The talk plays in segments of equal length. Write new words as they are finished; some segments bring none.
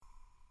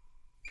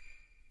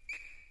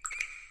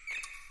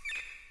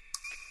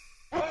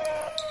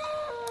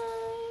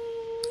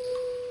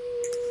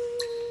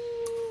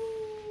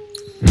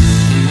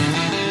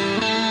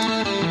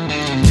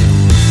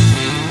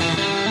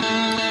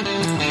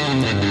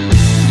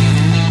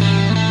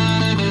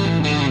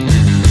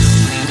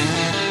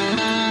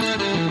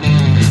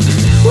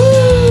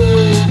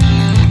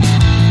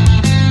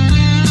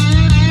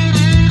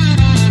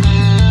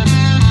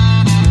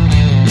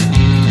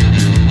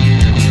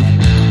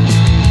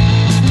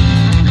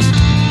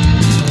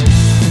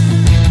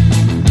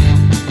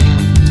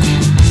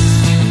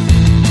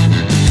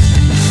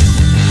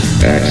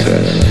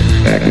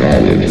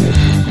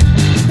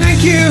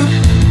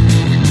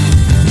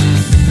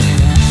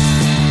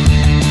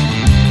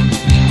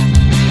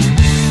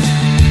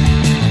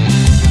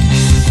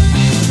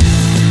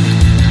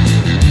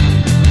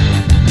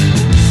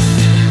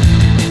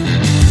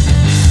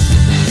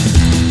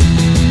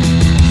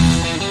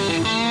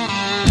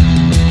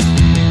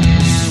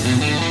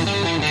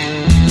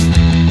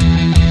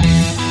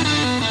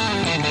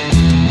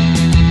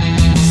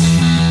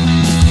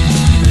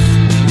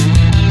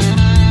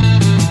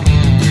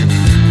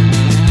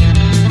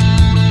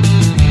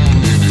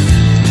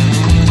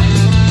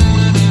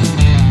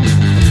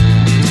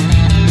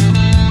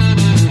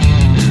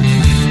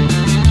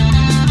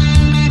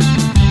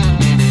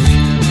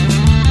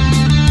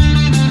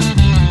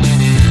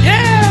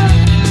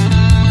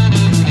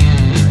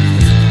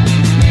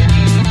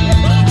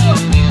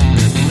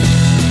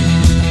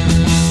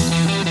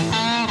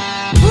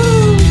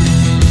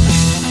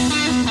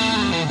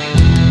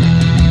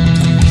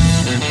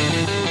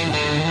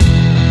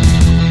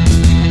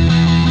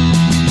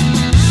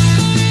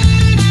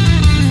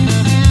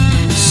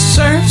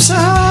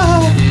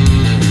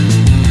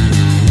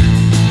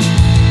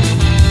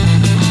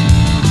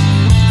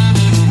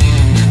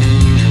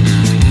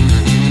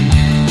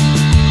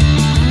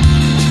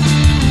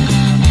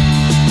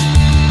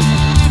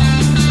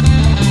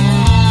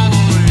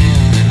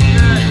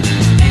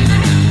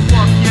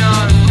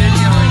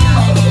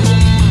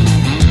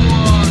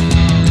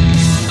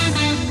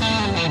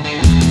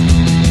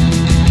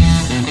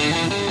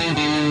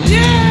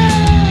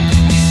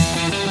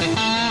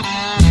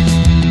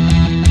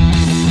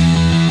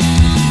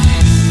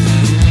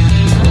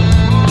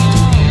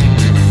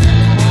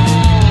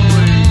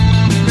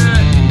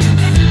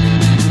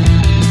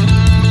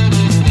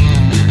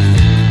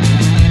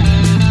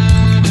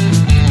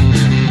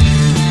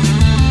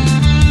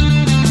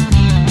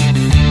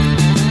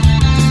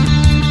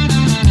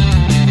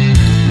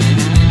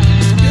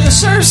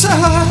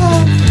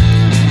yourself.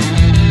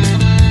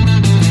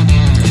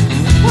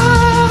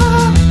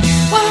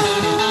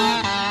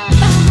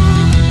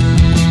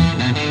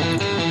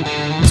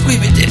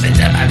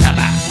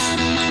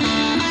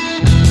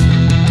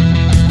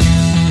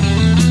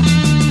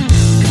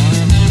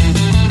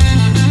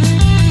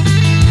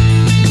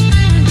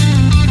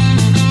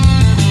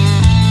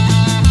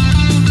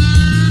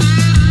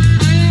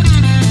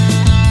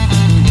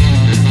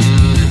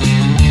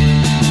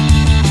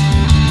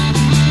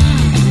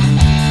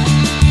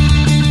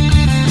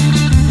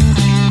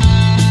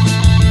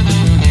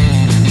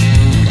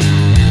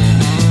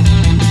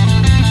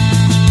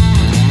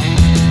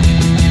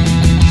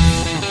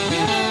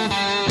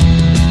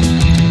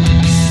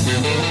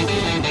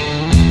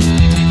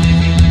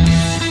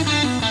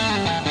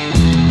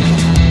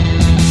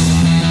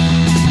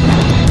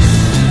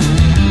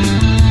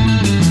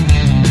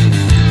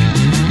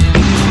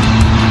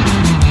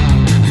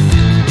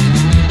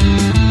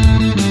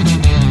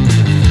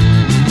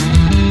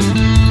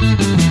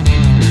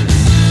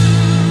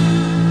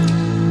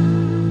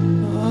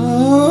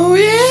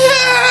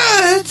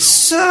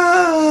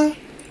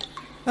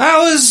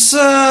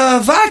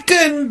 Vodka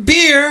and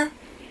beer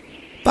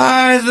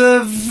by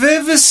the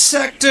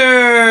Vivisectors.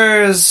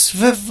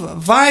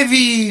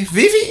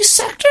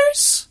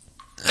 Vivisectors?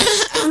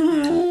 I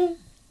don't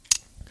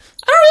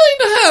really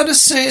know how to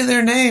say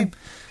their name,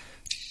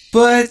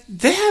 but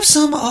they have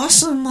some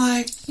awesome,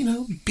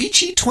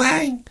 beachy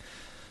twang,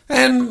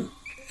 and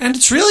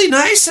it's really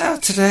nice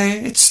out today.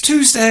 It's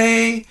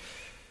Tuesday,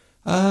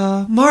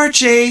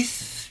 March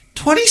 8th,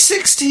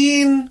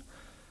 2016.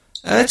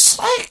 It's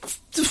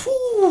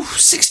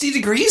 60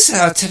 degrees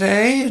out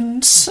today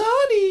and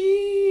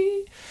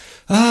sunny.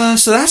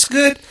 So that's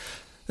good,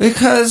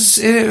 because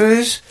it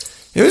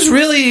was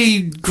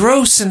really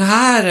gross and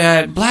hot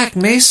at Black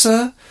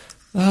Mesa.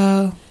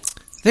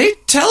 They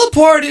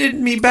teleported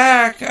me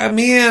back. I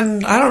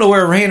don't know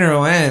where Rainer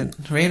went.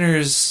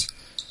 Rainer's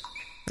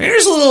a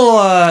little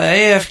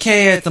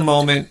AFK at the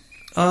moment.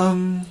 I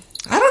don't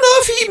know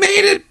if he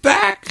made it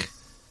back.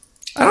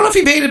 I don't know if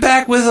he made it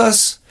back with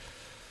us.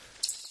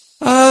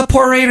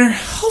 Poor Rainer.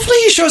 Hopefully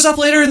he shows up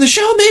later in the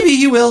show. Maybe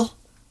he will.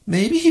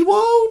 Maybe he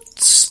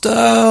won't.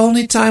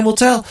 Only time will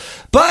tell.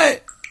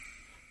 But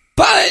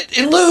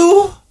in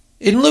lieu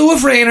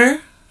of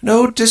Rainer,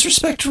 no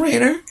disrespect to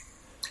Rainer,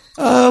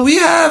 we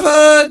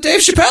have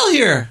Dave Chappelle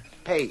here.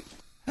 Hey.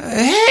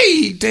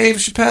 Hey, Dave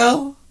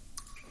Chappelle.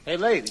 Hey,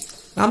 lady.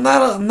 I'm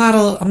not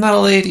a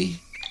lady.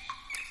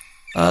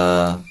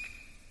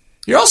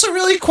 You're also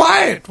really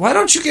quiet. Why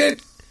don't you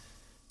get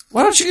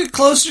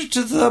closer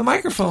to the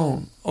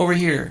microphone over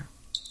here?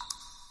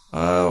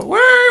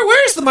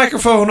 Where's the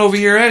microphone over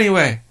here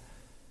anyway?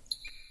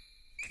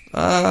 Is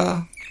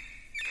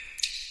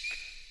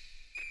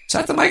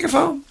that the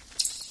microphone?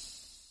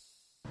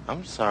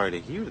 I'm sorry to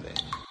hear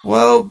that.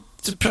 Well,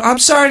 I'm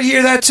sorry to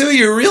hear that too.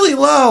 You're really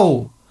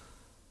low.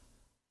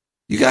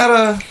 You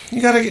gotta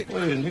get...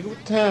 Wait, nigga,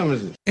 what time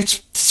is it? It's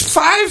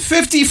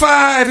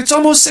 5:55. It's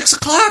almost 6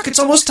 o'clock. It's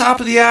almost top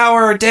of the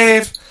hour,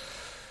 Dave.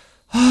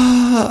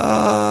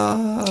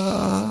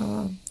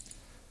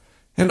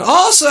 And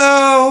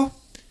also,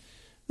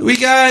 we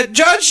got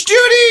Judge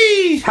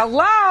Judy.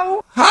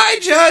 Hello. Hi,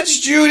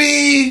 Judge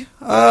Judy.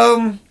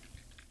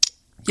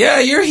 Yeah,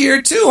 you're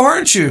here too,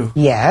 aren't you?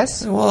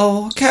 Yes.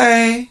 Well,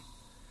 okay.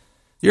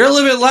 You're a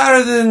little bit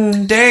louder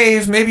than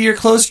Dave. Maybe you're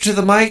closer to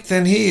the mic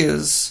than he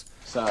is.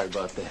 Sorry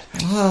about that.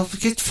 Well,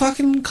 get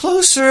fucking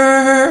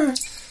closer.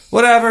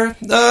 Whatever.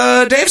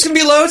 Dave's gonna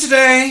be low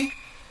today.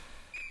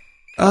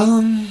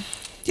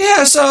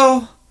 Yeah,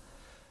 so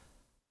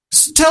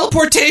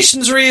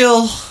teleportation's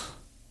real.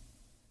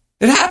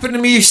 It happened to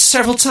me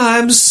several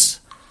times.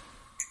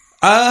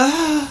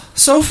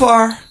 So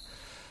far,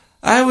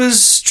 I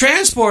was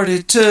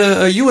transported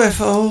to a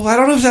UFO. I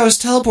don't know if that was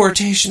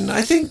teleportation.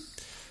 I think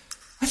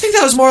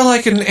that was more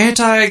like an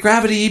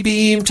anti-gravity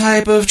beam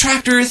type of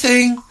tractor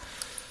thing.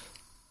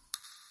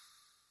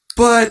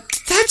 But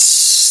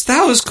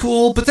that was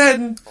cool. But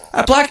then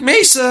at Black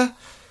Mesa,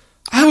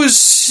 I was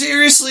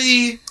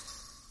seriously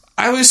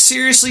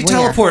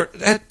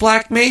teleported at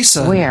Black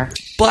Mesa. Where?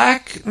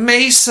 Black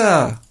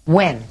Mesa.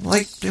 When?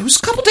 It was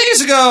a couple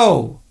days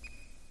ago.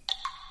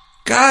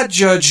 God,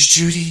 Judge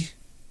Judy.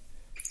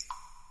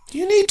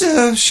 You need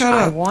to shut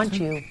up. I want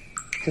you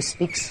to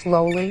speak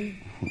slowly,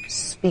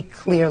 speak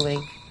clearly,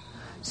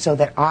 so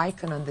that I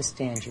can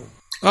understand you.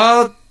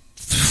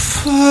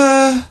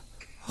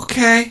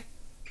 Okay.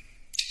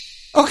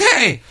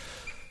 Okay.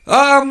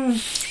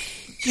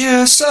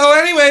 Yeah, so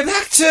anyway,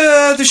 back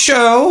to the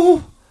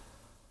show.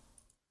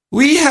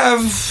 We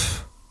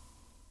have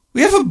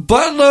a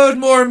buttload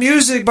more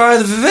music by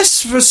the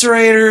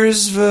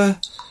Vivisectors.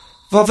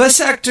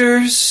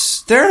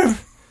 Vivisectors.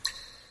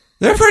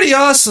 They're pretty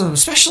awesome,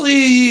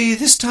 especially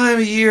this time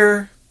of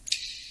year.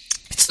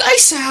 It's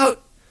nice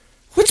out.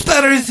 What's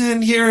better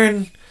than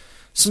hearing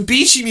some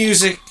beachy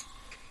music?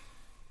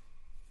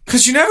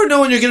 Because you never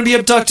know when you're going to be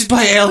abducted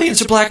by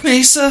aliens at Black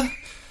Mesa.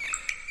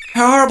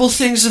 horrible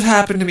things have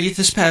happened to me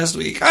this past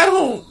week. I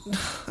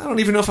don't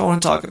even know if I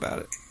want to talk about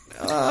it.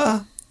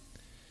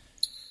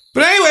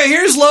 But anyway,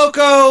 here's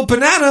Loco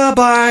Banana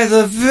by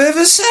the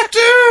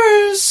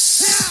Vivisectors.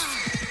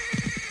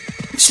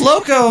 It's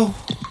Loco.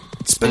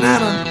 It's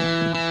Banana.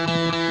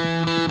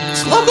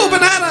 It's Loco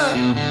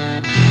Banana.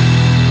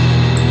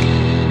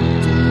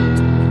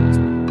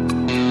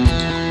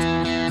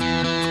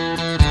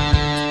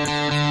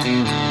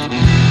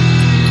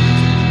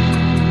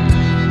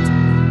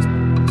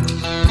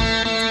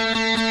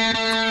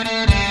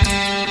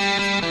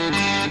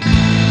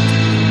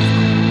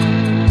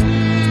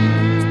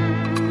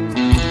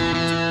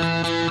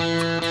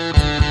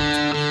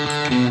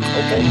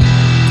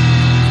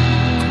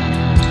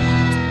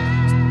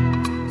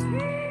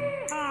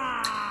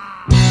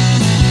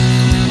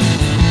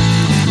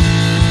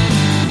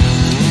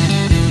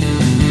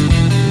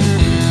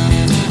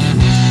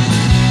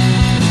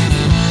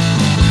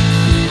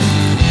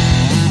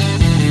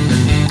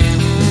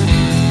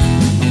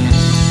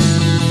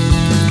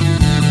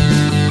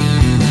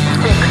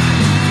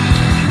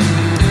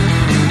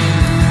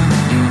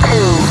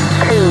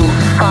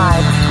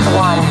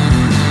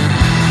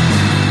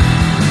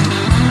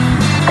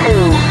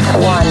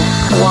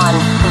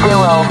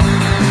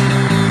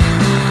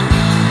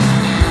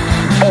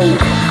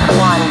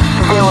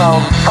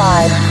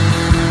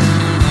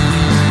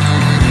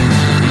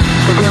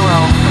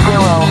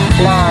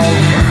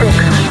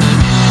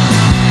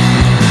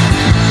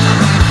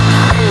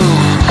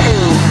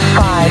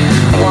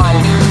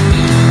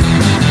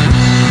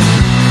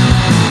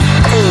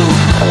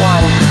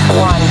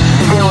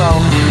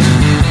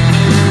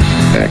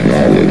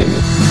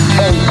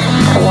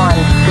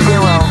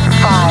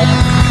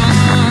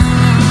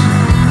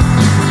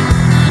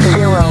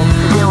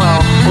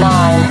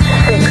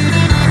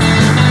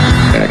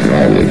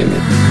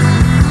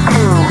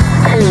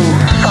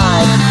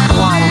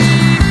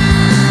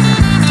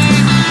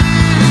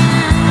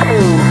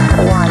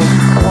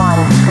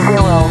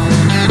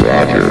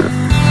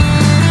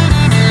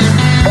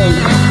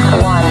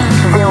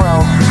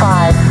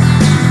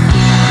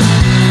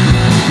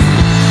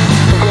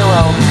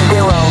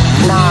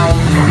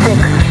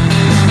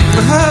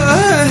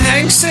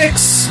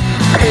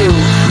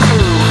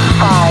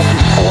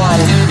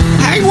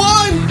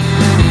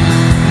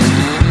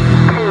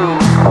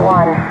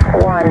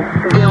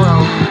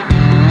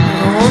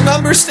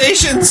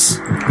 Stations.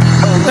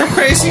 They're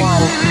crazy.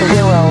 1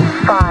 0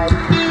 5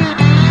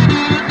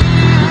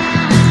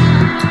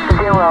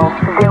 0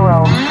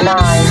 0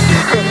 9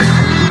 6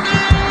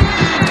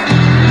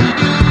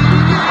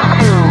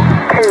 2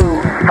 2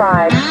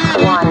 5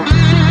 1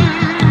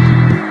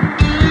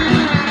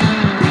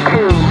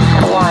 2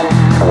 1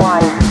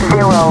 1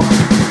 0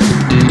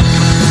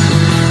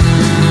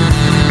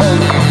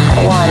 8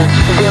 1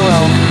 0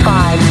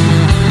 5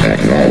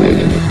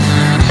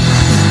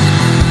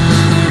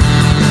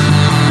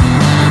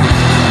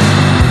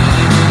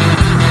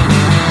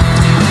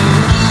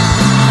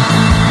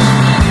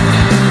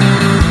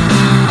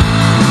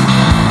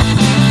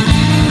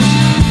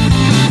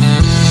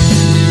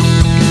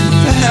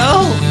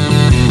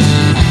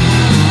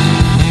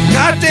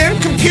 Goddamn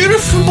computer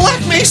from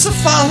Black Mesa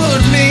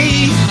followed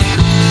me.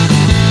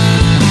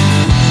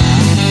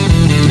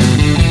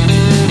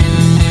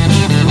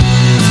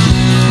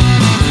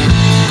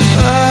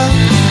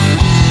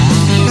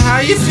 How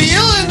you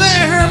feeling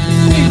there,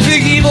 you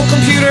big evil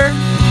computer?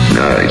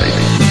 Nice.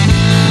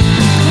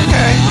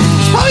 Okay,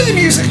 it's probably the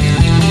music.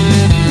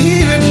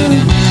 Even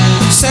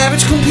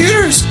savage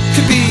computers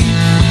could be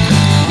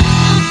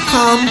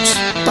calmed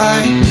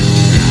by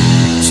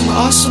some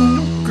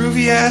awesome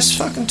groovy ass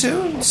fucking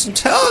tunes. I'm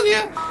telling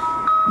you.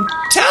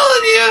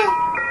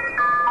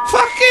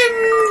 Fucking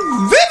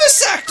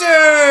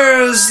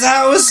Vivisectors.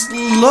 That was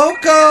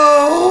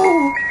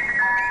Loco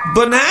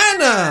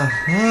Banana.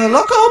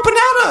 Loco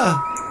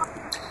Banana.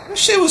 That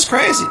shit was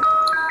crazy.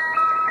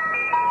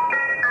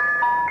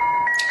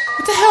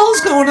 What the hell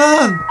is going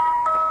on?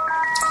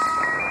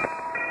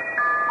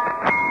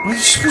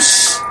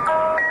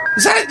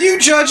 Is that you,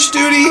 Judge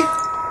Judy?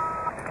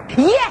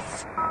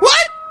 Yes!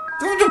 What?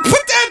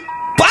 Put that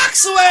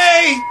box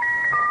away!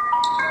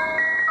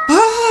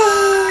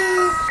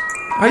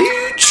 Are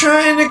you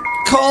trying to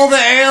call the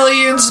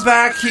aliens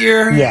back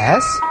here?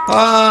 Yes.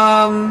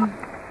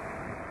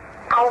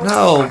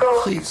 No,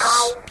 please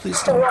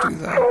don't do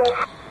that.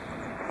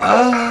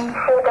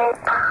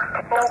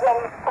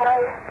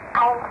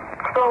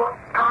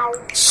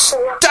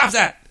 Stop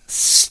that!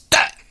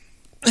 Stop!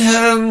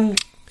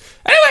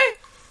 Anyway,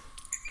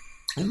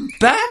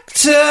 back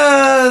to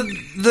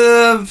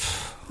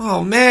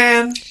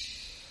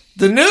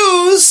the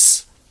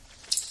news.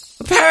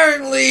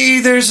 Apparently,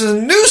 there's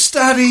a new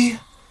study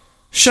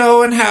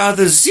showing how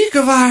the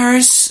Zika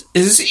virus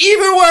is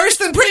even worse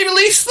than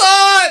previously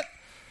thought.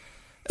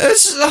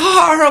 It's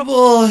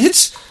horrible.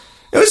 It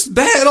was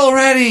bad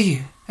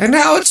already, and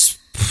now it's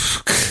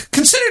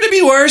considered to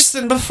be worse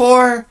than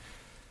before.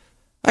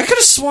 I could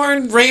have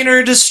sworn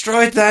Rayner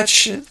destroyed that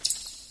shit.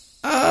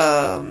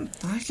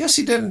 I guess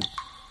he didn't.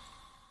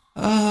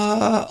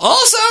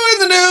 Also in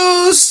the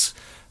news,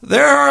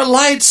 there are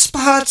light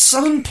spots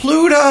on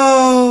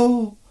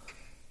Pluto.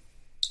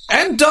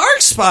 And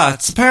dark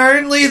spots.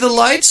 Apparently the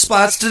light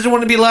spots didn't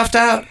want to be left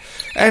out.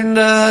 And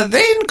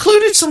they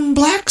included some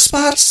black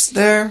spots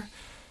there.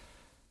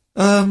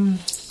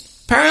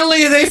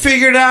 Apparently they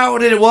figured out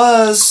what it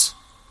was.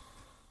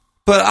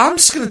 But I'm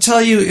just going to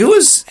tell you, it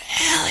was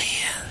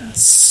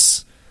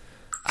aliens.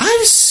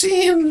 I've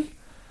seen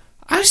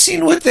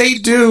what they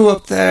do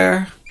up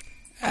there.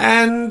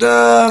 And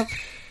that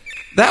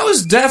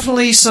was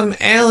definitely some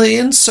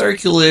alien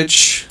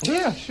circulage.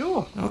 Yeah,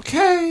 sure.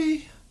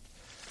 Okay.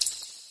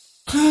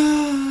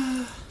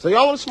 So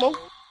y'all want to smoke?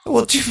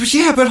 Well,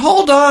 yeah, but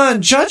hold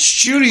on. Judge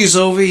Judy's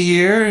over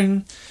here,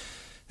 and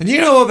you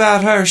know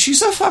about her.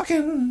 She's a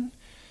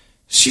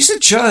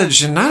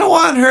judge, and I don't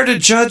want her to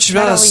judge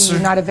Not us. only are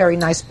you not a very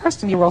nice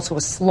person, you're also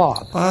a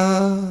slob.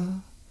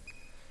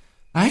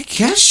 I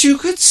guess you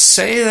could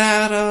say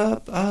that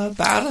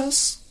about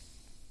us.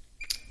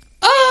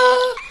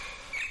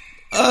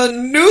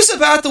 News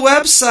about the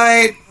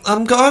website.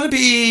 I'm going to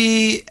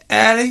be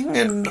adding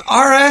an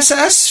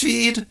RSS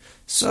feed.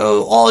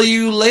 So all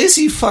you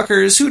lazy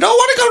fuckers who don't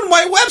want to go to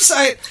my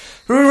website,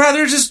 who would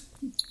rather just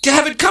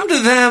have it come to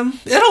them,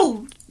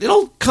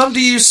 it'll come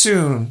to you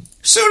soon.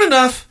 Soon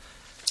enough.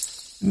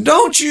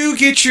 Don't you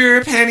get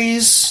your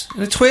pennies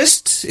in a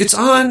twist. It's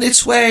on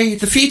its way.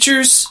 The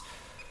features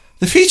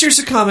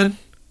are coming.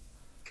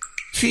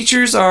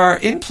 Features are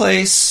in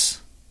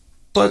place,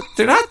 but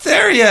they're not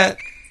there yet.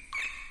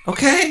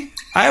 Okay?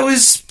 I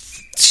was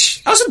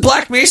in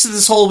Black Mesa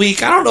this whole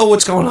week. I don't know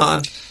what's going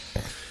on.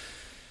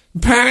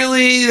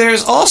 Apparently,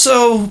 there's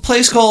also a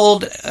place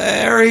called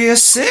Area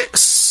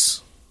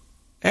 6.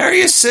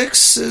 Area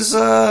 6 is,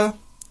 I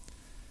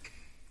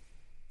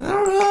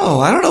don't know.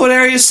 I don't know what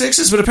Area 6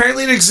 is, but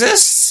apparently it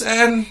exists.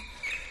 And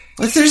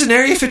if there's an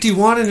Area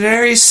 51 and an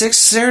Area 6,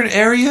 is there an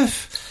area,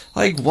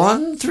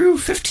 1 through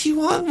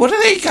 51? What do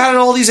they got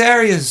in all these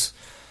areas?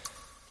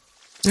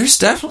 There's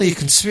definitely a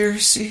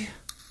conspiracy.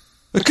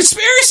 A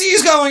conspiracy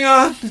is going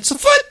on. It's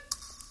afoot.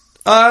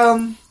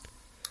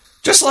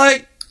 Just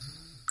like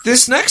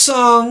this next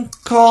song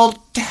called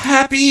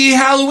Happy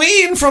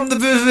Halloween from the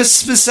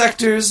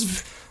Vivisectors.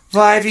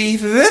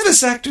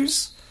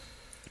 Vivisectors.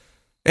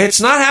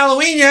 It's not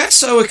Halloween yet,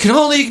 so it can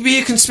only be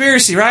a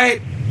conspiracy,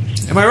 right?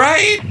 Am I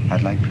right?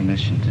 I'd like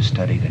permission to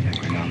study the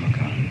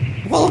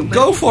Necronomicon. Well,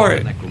 go for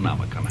it. The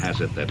Necronomicon has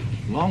it that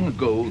long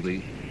ago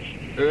the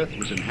Earth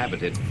was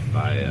inhabited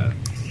by a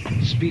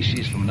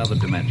species from another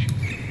dimension.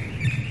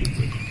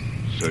 With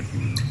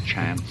certain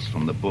chants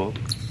from the book,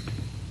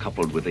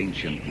 coupled with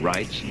ancient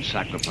rites and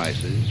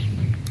sacrifices,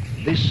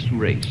 this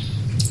race,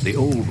 the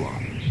old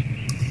ones,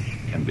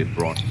 can be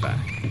brought back.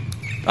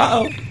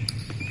 Uh-oh.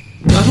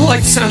 I don't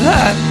like the sound of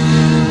that.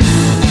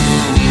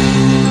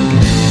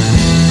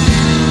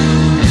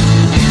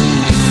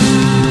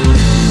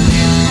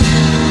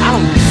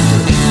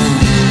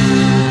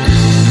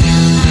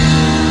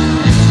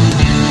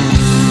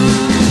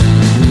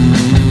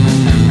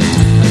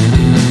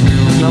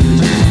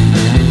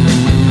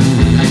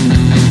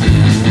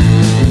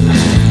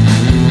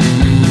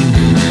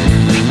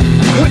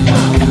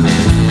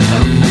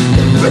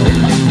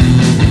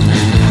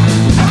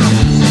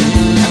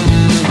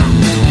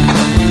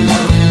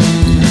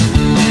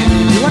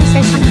 You want to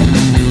say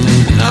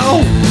something?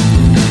 No.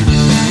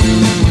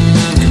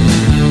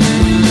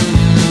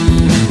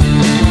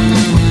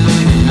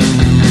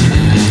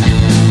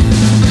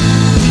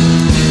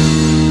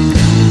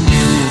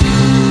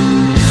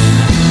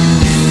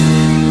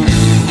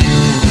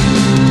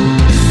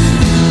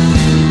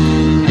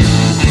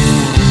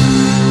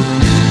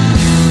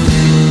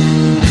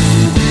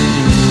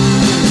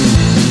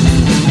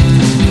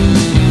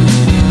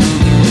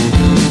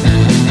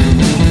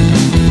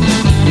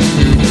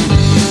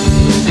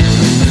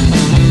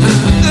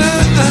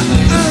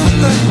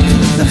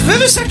 The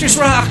Vivisectors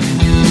rock.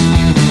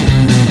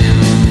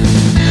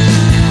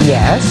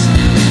 Yes.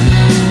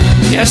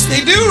 Yes,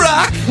 they do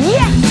rock.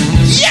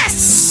 Yes.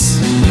 Yes!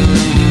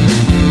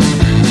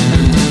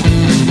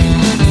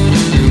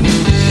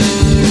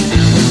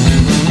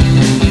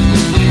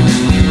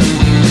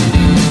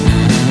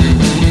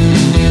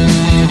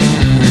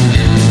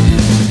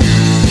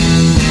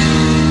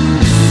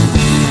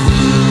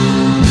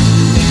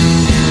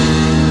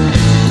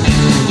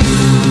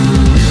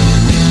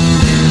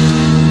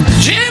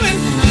 Jamming!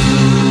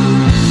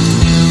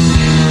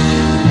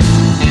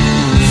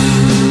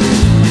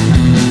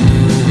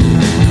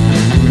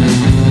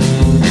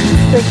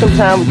 I think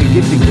sometime we could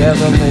get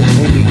together and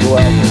maybe go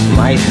out for some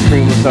ice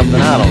cream or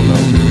something. I don't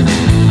know.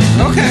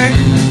 Okay.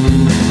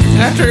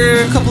 After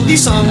a couple of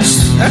these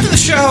songs, after the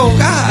show,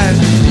 God.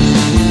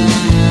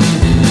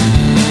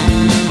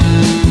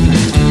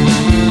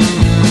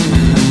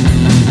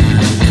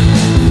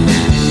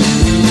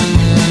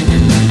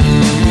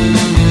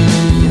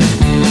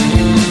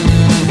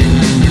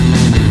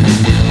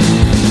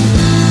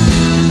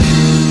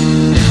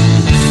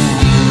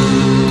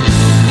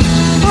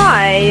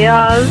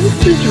 Hi,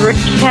 this is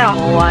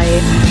Raquel. I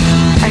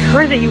I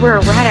heard that you were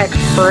a rat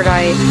expert.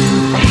 I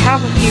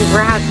have a few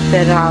rats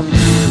that have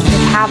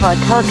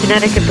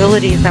telekinetic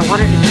abilities. I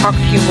wanted to talk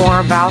to you more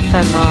about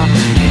them.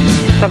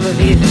 Some of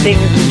these things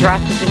these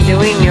rats have been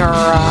doing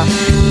are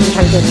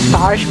sometimes they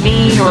massage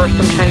me, or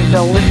sometimes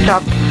they'll lift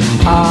up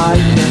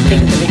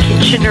things in the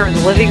kitchen or in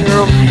the living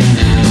room.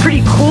 It's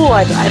pretty cool.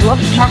 I'd love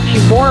to talk to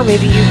you more.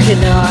 Maybe you can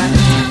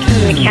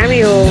give me a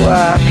cameo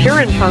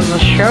appearance on the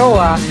show.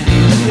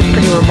 This is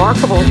pretty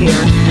remarkable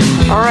here.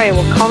 All right,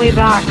 well, call me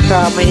back.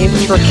 My name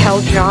is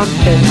Raquel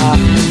Johnson.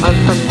 I'm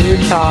from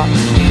Utah.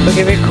 So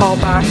give me a call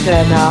back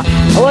then. I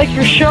like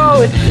your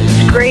show. It's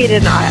great,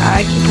 and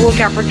I keep a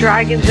lookout for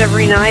dragons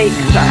every night,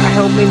 because I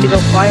hope maybe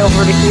they'll fly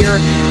over to here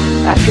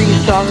after you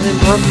saw them in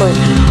Brooklyn.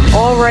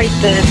 All right,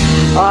 then.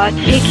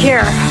 Take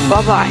care.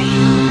 Bye-bye.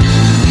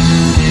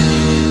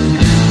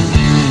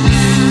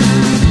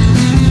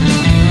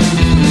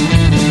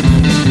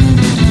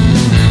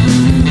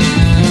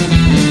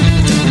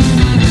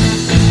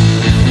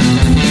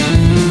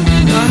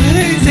 I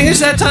think it's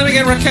that time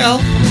again,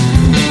 Raquel.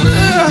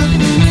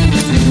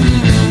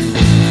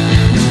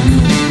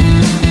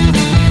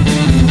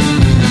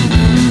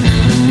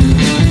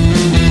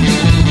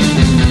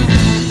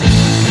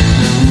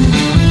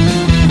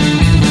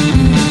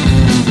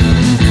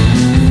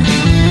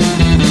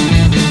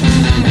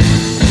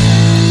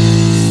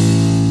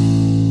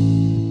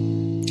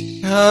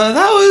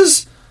 That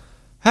was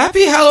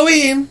Happy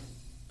Halloween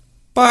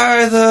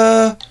by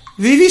the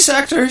VV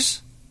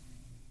Sectors.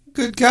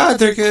 Good God,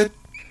 they're good.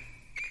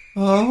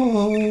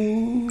 Oh,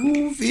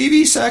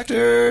 VV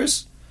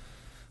Sectors.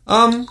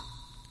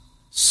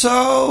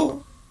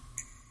 So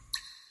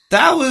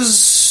that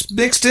was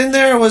mixed in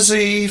there was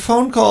a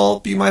phone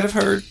call you might have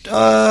heard.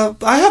 I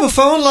have a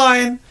phone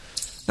line.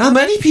 Not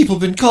many people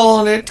have been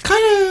calling it.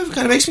 Kind of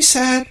makes me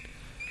sad.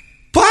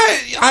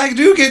 But I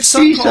do get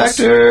some calls.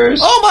 Sectors.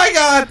 Oh my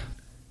God.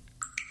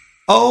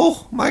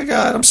 Oh my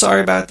God. I'm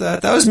sorry about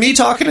that. That was me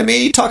talking to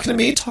me.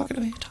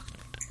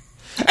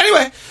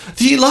 Anyway,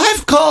 the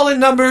live call-in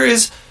number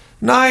is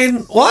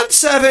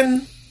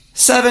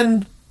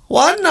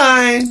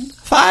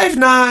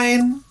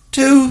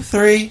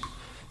 917-719-5923.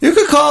 You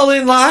could call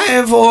in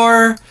live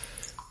or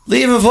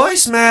leave a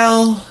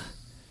voicemail,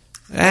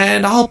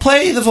 and I'll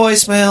play the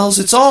voicemails.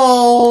 It's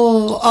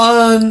all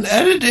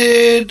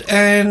unedited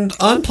and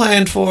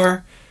unplanned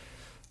for.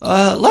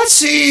 Let's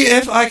see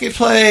if I could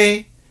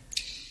play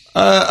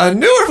a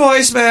newer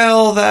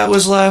voicemail that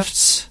was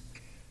left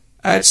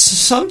at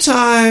some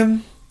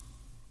time.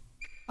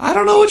 I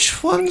don't know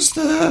which one's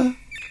the...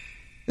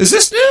 Is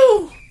this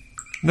new?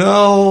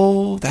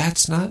 No,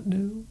 that's not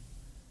new.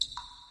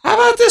 How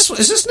about this one?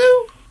 Is this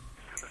new?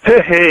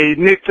 Hey,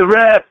 Nick the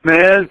Rap,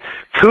 man.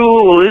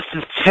 Cool. This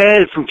is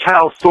Ted from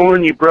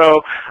California,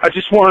 bro. I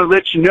just want to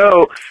let you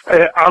know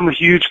I'm a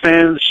huge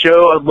fan of the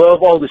show. I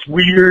love all this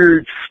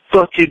weird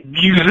fucking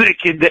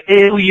music and the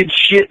alien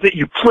shit that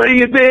you're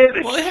playing, man.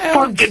 It's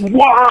fucking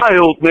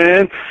wild,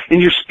 man.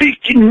 And you're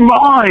speaking your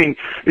mind.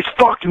 It's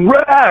fucking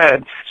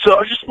rad. So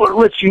I just want to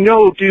let you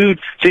know, dude,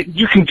 that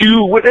you can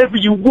do whatever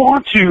you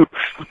want to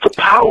with the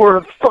power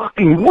of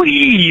fucking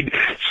weed.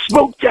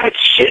 Smoke that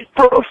shit,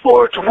 bro,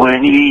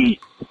 420.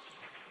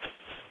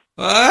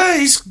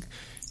 He's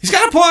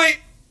got a point.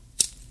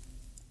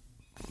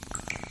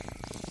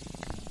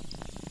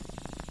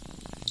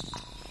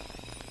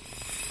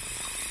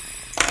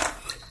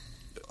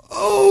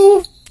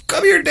 Oh,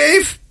 come here,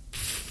 Dave.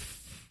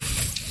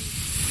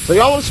 So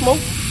y'all want to smoke?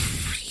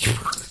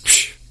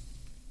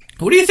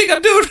 What do you think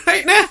I'm doing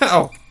right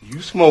now?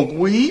 You smoke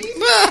weed?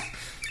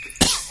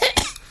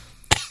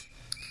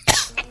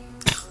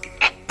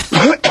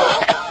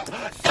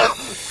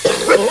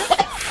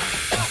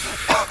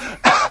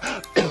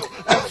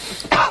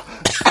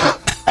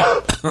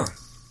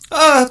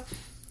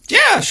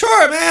 Yeah,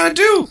 sure, man, I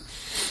do.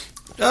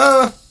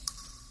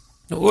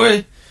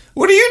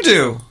 What do you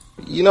do?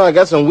 You know, I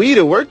got some weed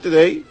at work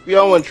today. If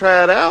y'all want to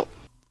try it out?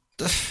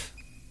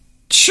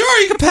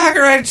 Sure, you can pack it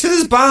right into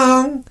this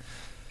bong.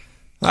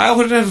 I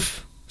wouldn't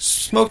have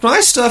smoked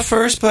my stuff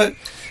first, but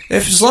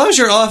as long as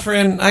you're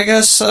offering, I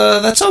guess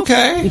that's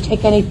okay. You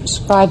take any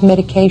prescribed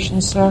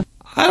medication, sir?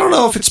 I don't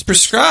know if it's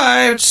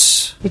prescribed.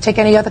 You take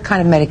any other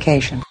kind of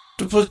medication?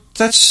 But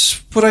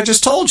that's what I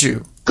just told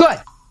you. Good.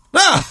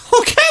 Ah,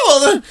 okay,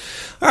 well then,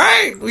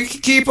 alright, we can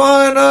keep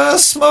on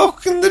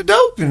smoking the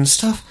dope and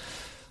stuff.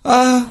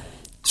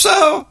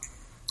 So,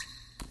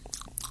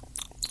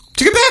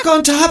 to get back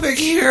on topic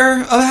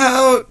here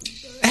about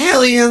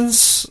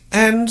aliens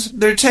and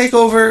their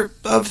takeover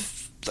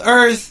of the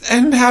Earth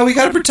and how we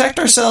gotta protect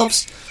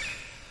ourselves,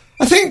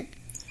 I think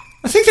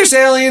there's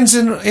aliens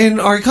in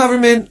our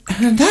government,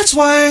 and that's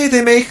why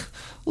they make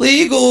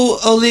legal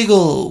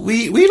illegal.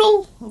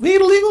 Weedle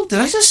legal? Did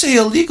I just say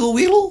illegal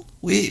weedle?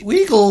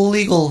 Weagle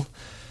legal.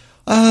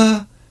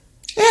 Yeah,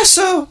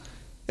 so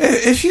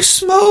if you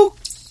smoke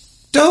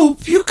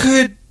dope, you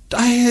could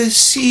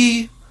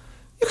see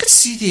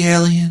the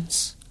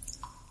aliens.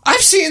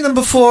 I've seen them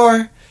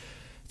before.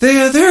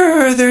 They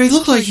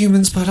look like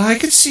humans, but I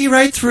could see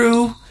right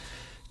through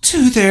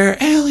to their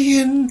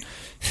alien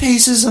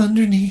faces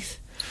underneath.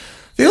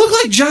 They look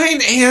like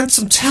giant ants.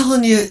 I'm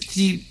telling you,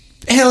 the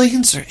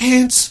aliens are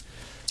ants.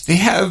 They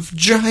have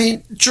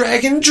giant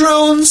dragon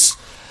drones.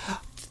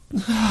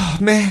 Oh,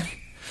 man.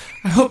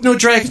 I hope no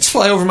dragons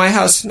fly over my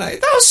house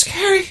tonight. That was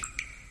scary.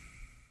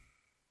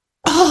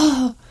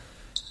 Oh.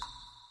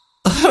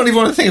 I don't even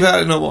want to think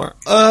about it no more.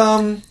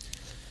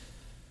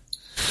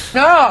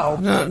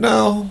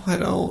 No, I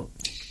don't.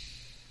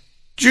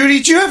 Judy,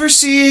 did you ever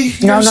see...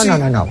 No.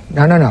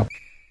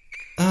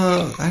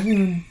 I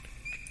didn't...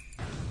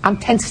 I'm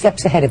 10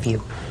 steps ahead of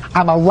you.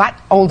 I'm a lot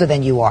older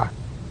than you are.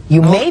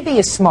 You may be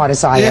as smart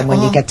as I am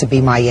when you get to be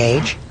my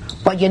age,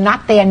 but you're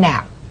not there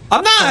now.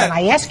 I'm not! So when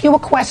I ask you a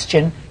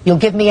question, you'll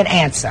give me an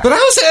answer. But I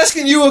was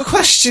asking you a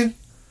question.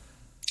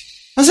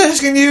 I was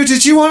asking you,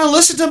 did you want to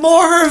listen to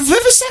more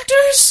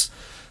Vivisectors?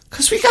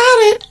 Because we got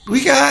it.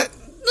 We got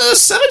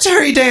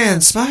Cemetery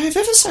Dance by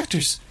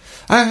Vivisectors.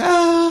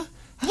 I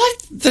like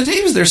the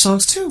names of their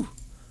songs, too.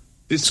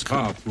 This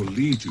path will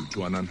lead you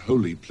to an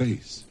unholy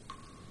place.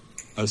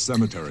 A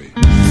cemetery.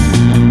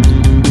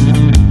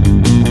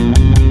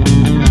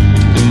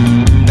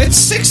 It's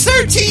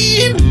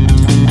 6:13!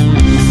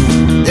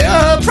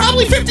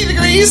 Probably 50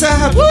 degrees.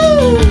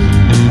 Woo!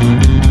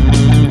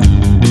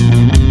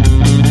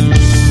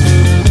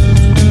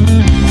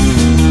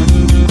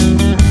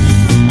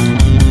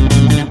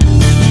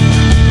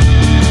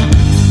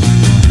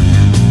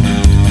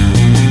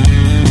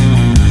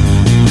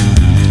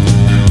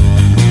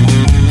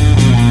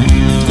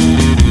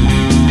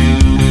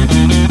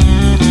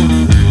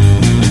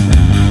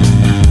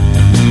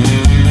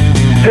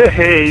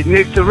 Hey,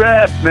 Nick the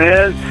Rap,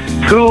 man.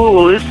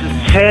 Cool, this is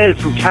Ted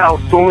from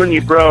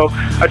California, bro.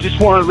 I just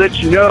want to let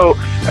you know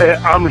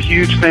I'm a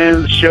huge fan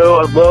of the show.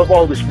 I love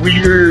all this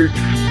weird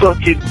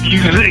fucking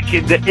music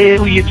and the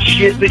alien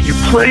shit that you're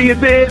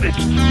playing, man. It's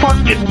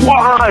fucking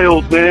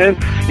wild, man.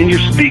 And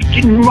you're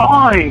speaking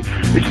mind.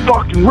 It's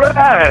fucking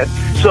rad.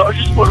 So I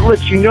just want to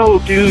let you know,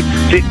 dude,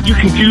 that you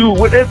can do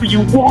whatever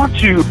you want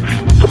to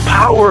with the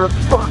power of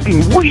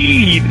fucking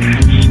weed.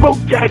 Smoke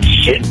that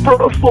shit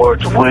for a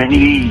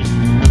 420.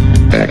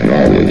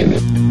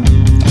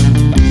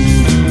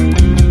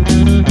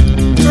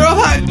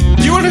 Robot,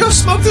 do you want to go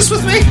smoke this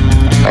with me?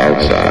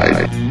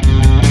 Outside.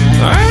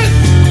 Alright.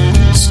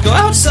 Let's go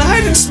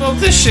outside and smoke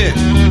this shit.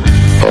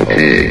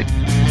 Okay.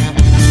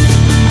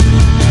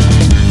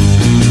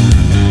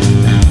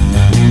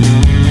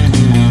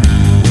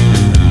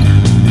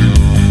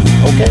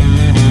 Okay.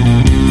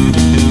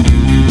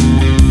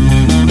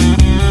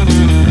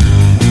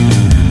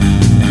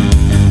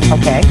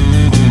 Okay.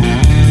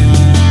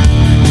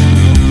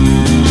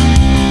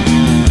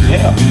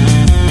 Yeah.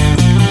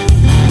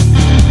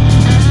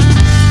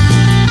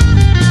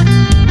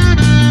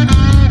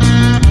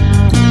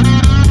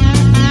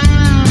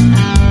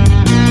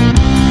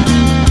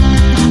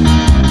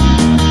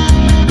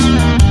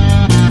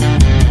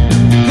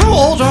 How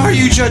old are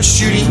you, Judge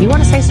Judy? You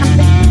want to say something?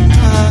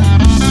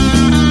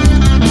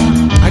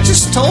 I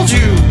just told you.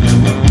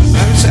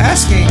 I was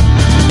asking.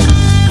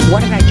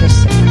 What did I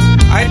just say?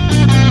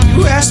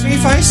 You asked me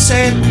if I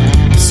said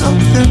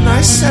something.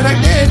 I said I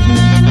did.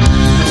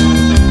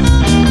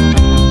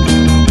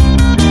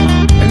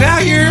 And now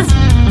I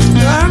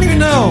don't even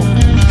know.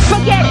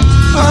 Forget it.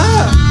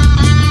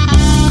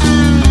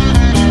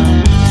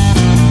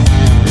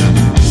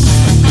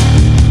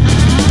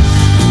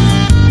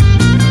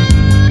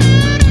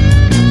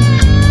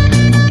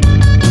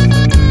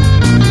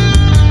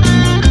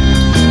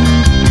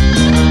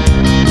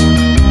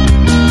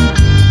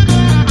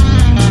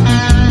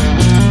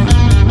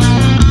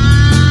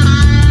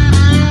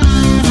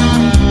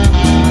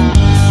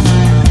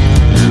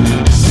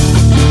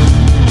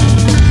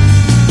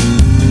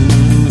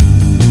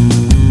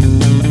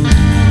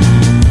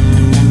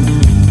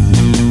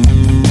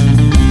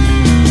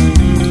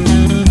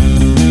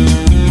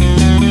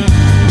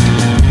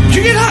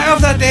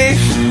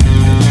 Dave?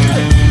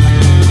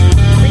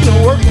 We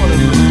gonna work on it.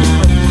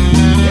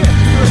 Yeah,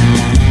 sure.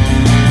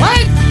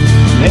 What?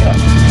 Yeah.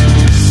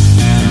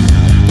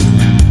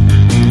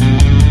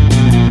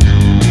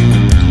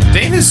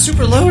 Dana's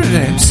super low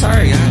today. I'm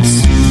sorry,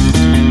 guys.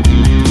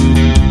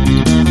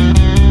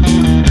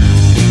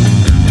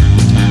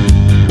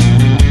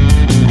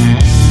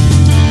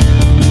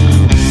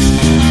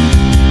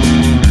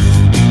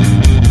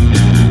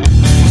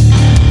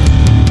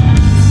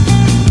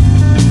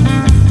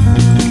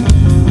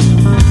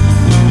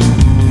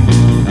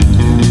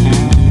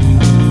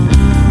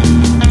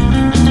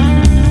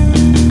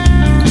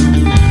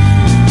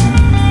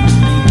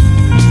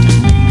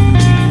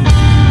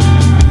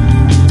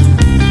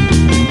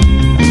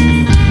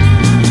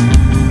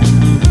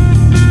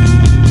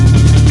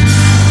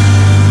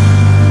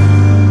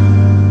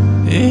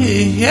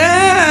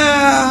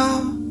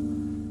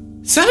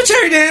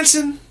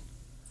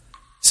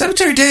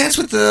 Cemetery Dance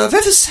with the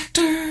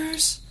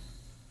Vivisectors.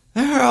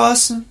 They're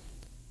awesome.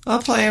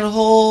 I'm playing a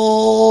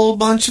whole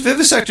bunch of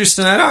Vivisectors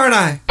tonight, aren't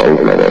I?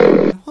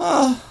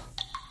 Well,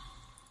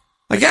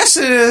 I guess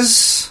it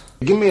is.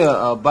 Give me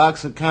a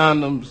box of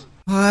condoms.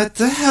 What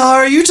the hell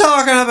are you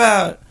talking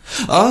about?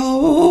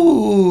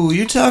 Oh,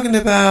 you're talking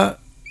about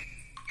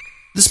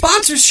the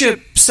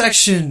sponsorship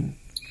section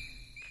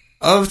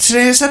of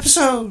today's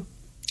episode.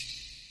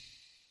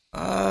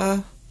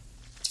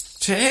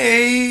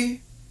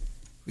 Today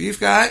we've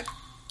got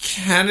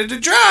Canada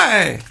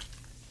Dry.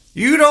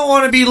 You don't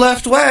want to be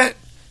left wet.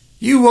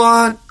 You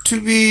want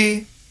to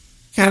be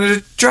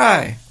Canada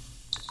Dry.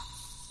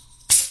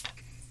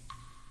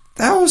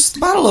 That was the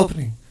bottle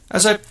opening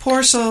as I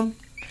pour some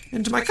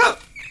into my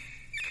cup.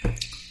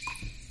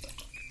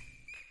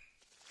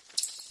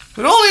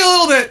 But only a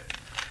little bit,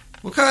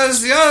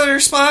 because the other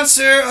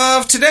sponsor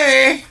of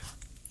today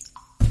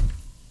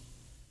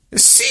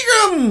is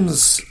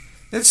Seagram's.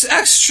 It's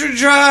extra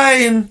dry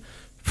and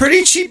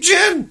pretty cheap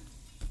gin.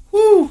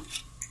 Woo!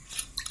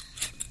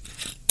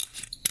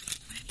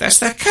 That's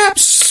that cap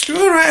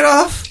screwing right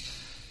off.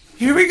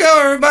 Here we go,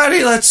 everybody.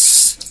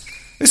 This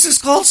is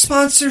called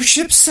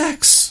sponsorship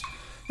sex.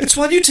 It's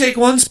when you take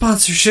one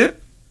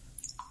sponsorship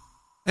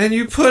and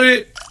you put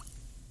it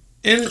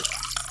in.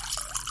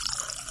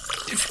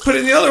 If you put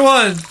in the other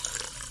one.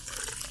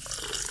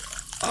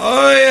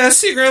 Oh yeah,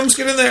 Seagram's,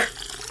 get in there.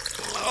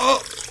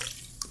 Oh,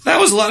 that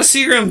was a lot of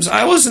Seagram's.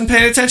 I wasn't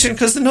paying attention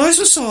because the noise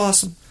was so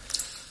awesome.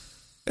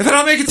 If I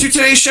don't make it through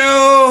today's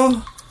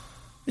show,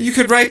 you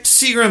could write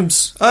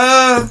Seagram's.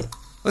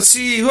 Let's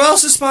see, who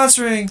else is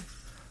sponsoring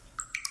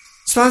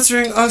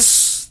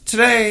us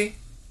today?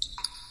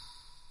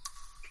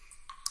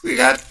 We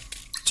got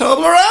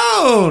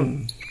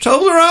Toblerone.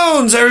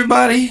 Toblerones,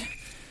 everybody.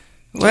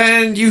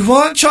 When you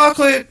want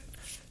chocolate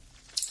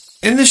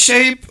in the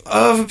shape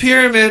of a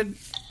pyramid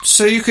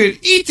so you could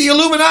eat the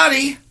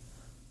Illuminati,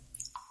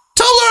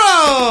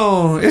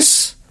 Toblerone!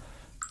 It's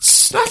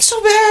not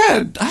so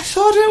bad. I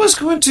thought it was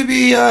going to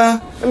be,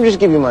 Let me just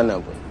give you my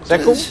number. Is that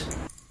cool?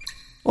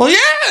 Well,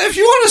 yeah, if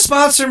you want to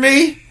sponsor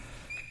me,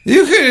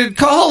 you could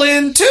call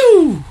in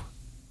too.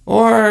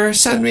 Or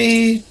send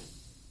me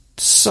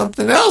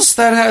something else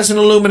that has an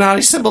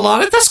Illuminati symbol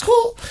on it. That's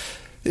cool.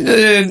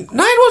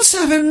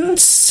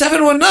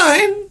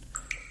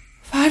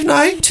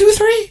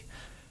 917-719-5923.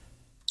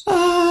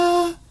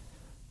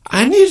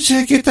 I need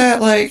to get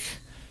that,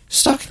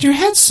 stuck in your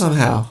head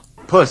somehow.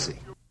 Pussy.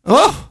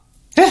 Oh,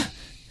 yeah.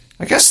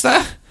 I guess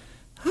that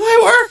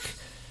might work.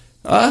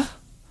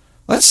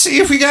 Let's see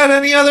if we got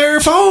any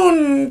other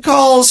phone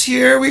calls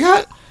here. We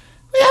have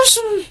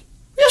some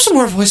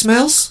more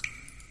voicemails.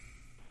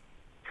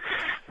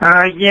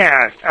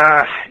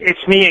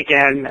 It's me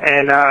again,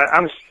 and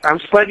I'm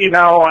just letting you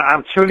know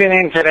I'm tuning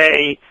in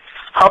today,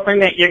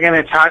 hoping that you're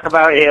going to talk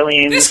about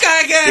aliens. This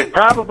guy again. You're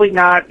probably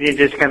not. You're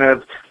just going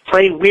to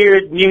play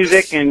weird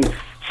music and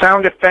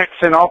sound effects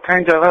and all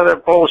kinds of other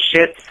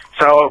bullshit.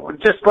 So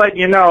just letting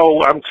you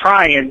know I'm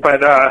trying,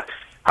 but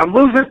I'm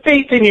losing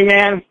faith in you,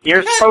 man.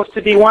 You're supposed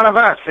to be one of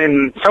us,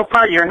 and so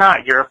far you're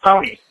not. You're a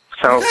phony.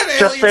 So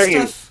just so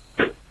you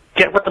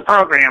get with the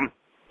program.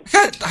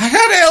 I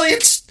got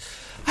aliens.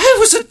 I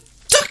was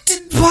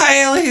abducted by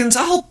aliens.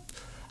 I'll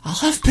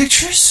have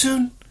pictures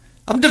soon.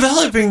 I'm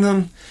developing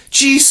them.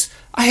 Jeez,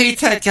 I hate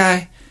that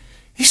guy.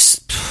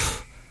 He's...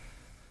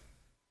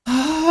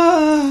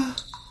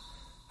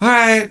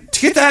 Alright,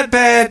 to get that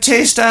bad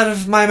taste out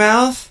of my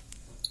mouth,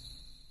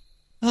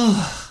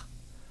 I'm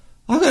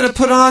gonna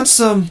put on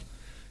some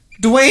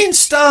Dwayne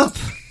Stump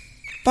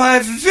by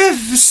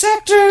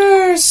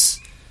Vivisectors.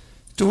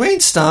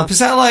 Dwayne Stump, is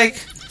that like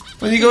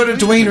when you go to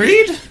Dwayne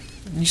Reed?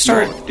 And you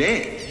start... You're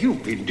dead.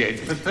 You've been dead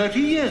for 30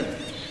 years.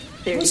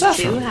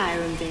 32,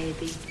 Hiram,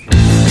 baby.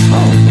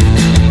 Oh.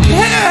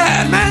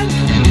 Yeah, man!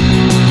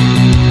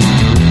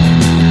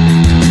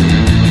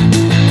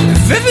 If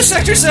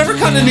Vivisectors ever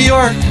come to New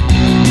York,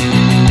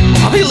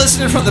 I'll be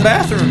listening from the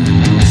bathroom.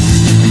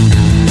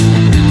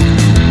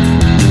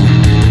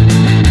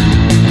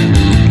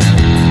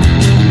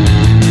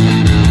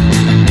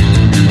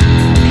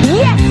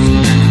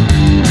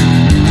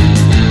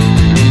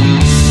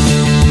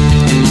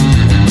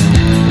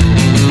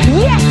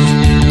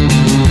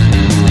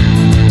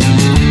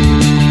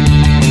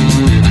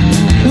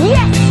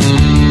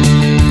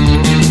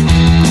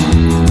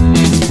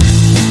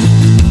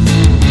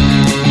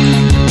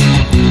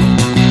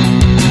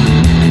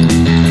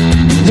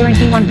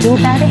 Want to do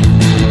about it?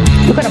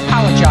 You could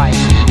apologize.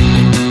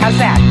 How's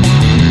that?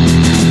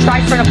 Try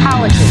for an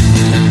apology.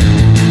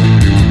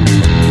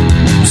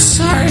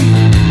 Sorry.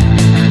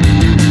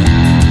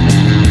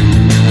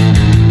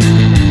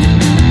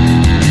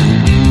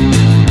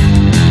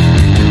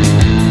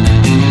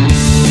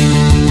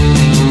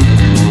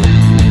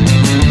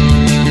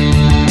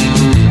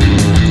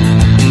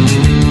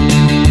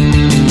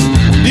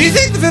 Do you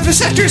think the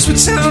Vivisectors would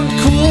sound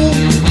cool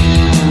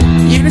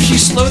even if you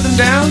slowed them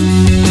down?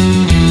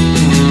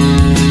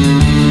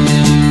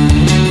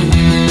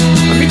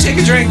 Take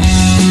a drink.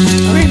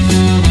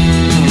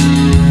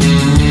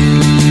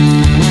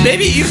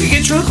 Maybe you could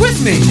get drunk with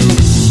me.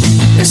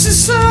 This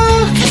is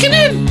kicking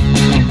in. I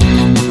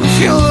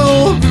feel a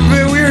little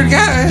bit weird,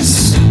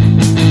 guys. I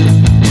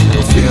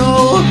feel a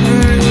little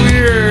bit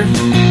weird.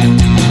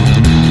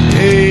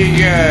 Hey,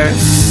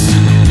 guys.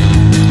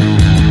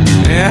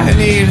 Yeah, I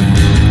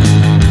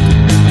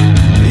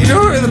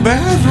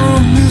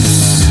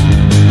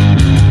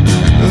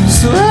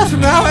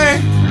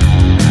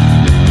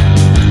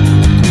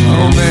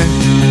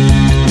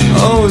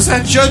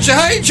that Judge?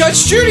 Hey,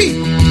 Judge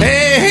Judy.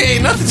 Hey,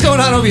 nothing's going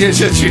on over here,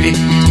 Judge Judy.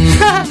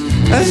 I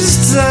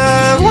just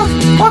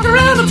walking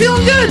around. I'm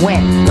feeling good.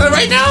 When?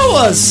 Right now it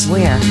was.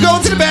 Where?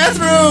 Going to the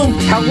bathroom.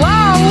 Hello?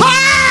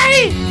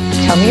 Hi!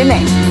 Tell me your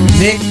name.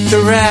 Nick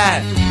the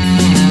Rat.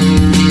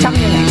 Tell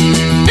me your name.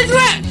 Nick the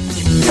Rat.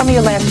 Tell me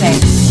your last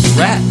name.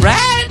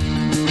 Rat?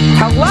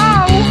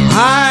 Hello?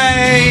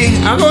 Hi.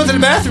 I'm going to the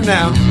bathroom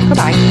now.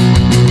 Goodbye.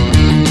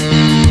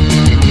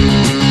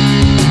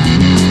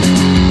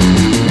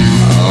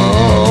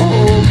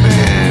 Oh,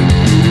 man.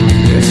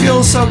 It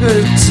feels so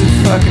good to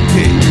fucking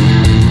pee.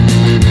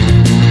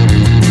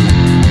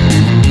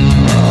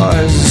 Oh,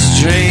 it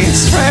just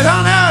drains right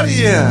on out of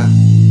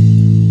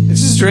you. It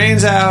just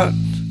drains out.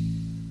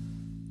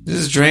 It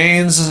just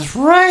drains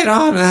right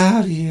on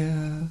out of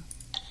you.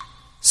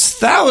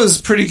 So that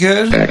was pretty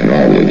good.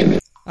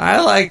 I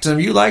liked him.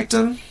 You liked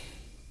him?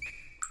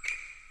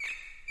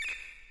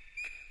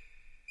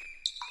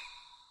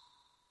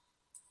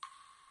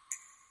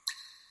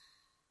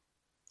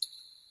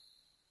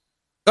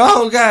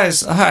 Oh,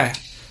 guys. Hi.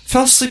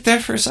 Fell asleep there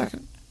for a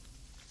second.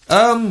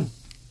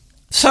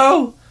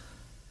 So...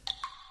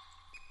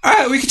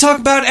 Alright, we can talk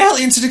about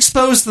aliens and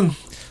expose them.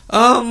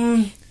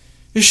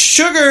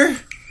 Sugar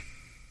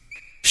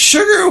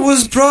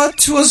was brought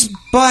to us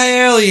by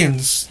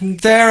aliens.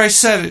 There, I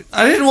said it.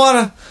 I didn't want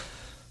to...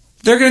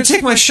 They're going to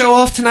take my show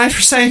off tonight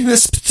for saying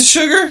this, but the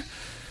sugar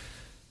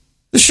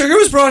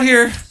was brought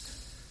here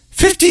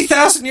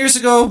 50,000 years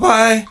ago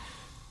by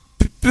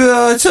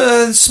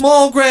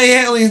small gray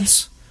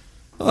aliens.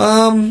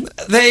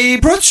 They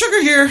brought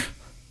sugar here,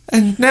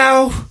 and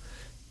now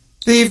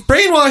they've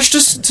brainwashed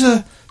us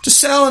into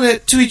selling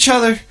it to each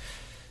other.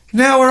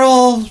 Now we're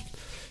all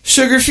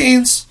sugar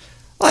fiends.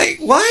 Like,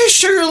 why is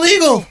sugar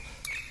legal?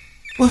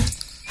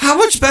 How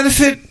much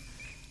benefit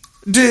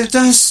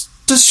does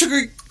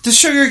sugar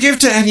give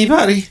to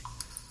anybody?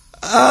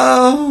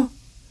 All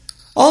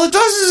it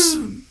does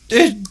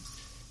is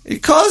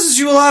it causes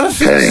you a lot of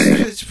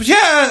pain.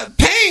 Yeah,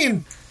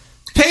 pain.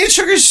 Pain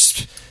sugar.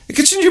 It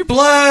gets in your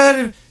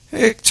blood.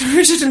 It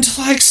turns it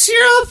into like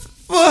syrup.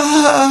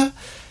 And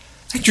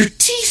your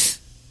teeth.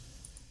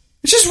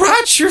 It just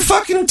rots your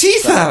fucking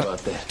teeth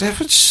out.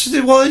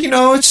 Well, you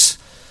know, it's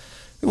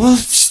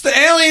the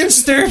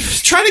aliens. They're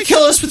trying to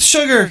kill us with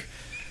sugar.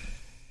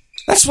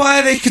 That's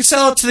why they could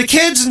sell it to the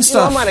kids and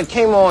stuff. I might have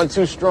came on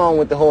too strong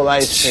with the whole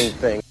ice cream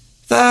thing.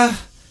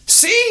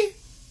 See?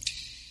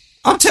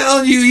 I'm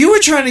telling you, you were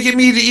trying to get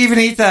me to even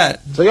eat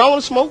that. So y'all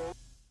want to smoke?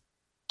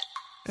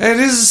 It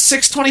is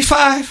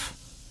 6:25.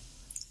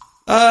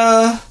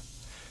 The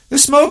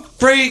smoke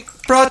break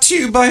brought to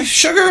you by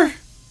sugar.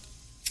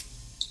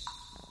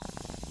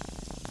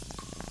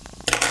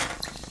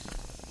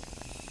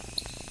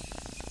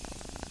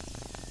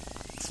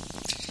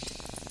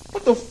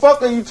 What the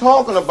fuck are you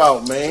talking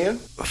about, man?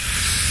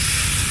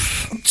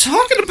 I'm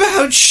talking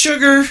about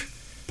sugar.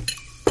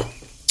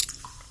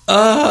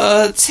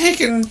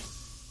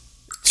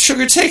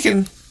 Sugar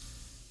taken.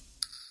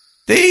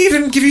 They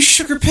even give you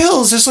sugar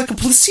pills as like a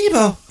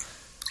placebo.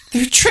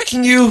 They're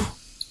tricking you.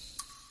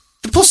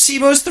 The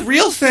placebo's the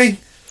real thing.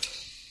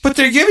 But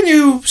they're giving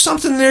you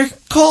something they're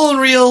calling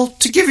real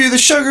to give you the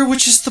sugar,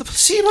 which is the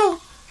placebo.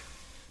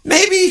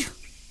 Maybe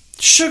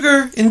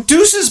sugar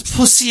induces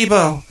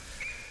placebo.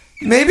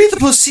 Maybe the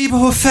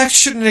placebo effect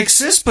shouldn't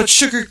exist, but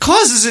sugar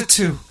causes it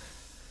to.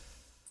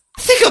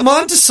 I think I'm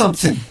onto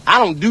something. I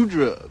don't do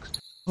drugs.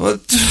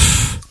 What?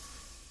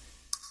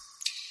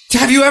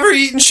 Have you ever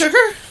eaten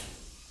sugar?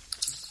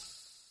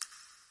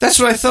 That's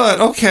what I thought.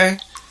 Okay.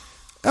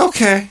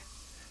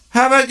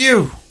 How about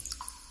you?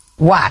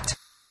 What?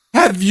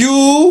 Have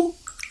you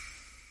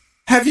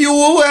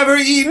ever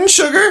eaten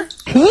sugar?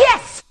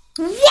 Yes!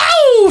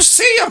 Whoa!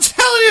 See, I'm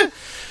telling you.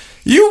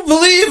 You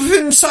believe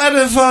inside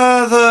of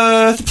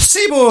the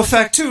placebo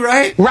effect too,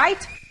 right? Right?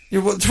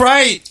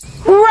 Right.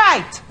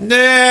 Right!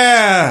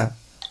 Yeah.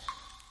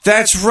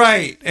 That's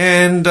right.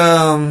 And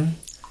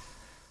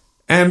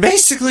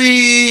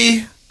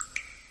basically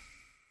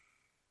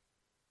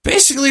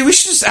we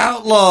should just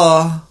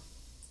outlaw.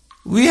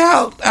 We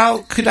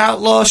could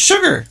outlaw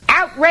sugar.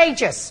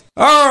 Outrageous.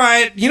 All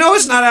right. You know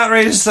it's not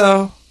outrageous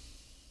though.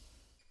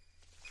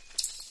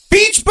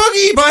 Beach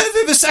Boogie by the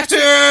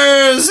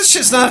Vivisectors. It's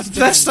just not.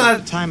 That's not.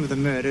 At the time of the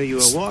murder, you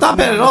were walking not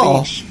bad at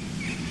all. Beach.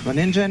 Run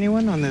into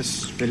anyone on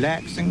this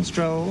relaxing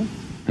stroll?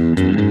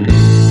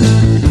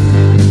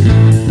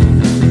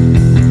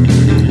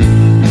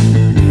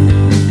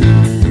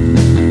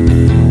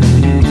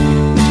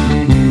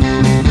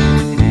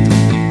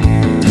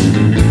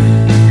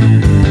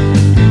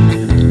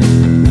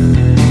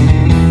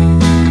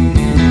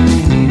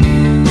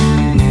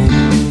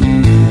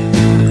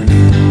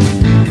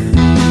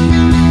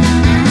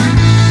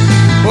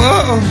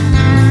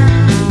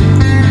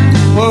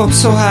 Whoa, I'm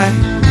so high.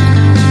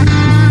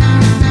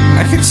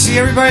 I can see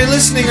everybody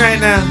listening right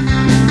now.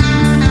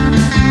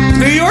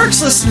 New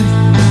York's listening.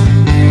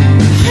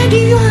 Hi,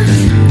 New York.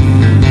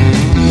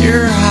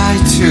 You're high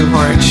too,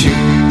 aren't you?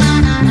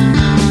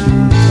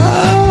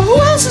 Who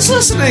else is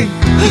listening?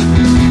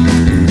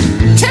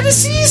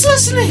 Tennessee's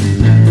listening.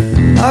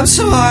 I'm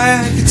so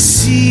high I can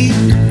see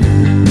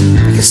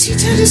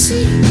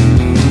Tennessee.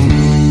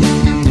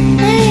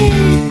 Hey.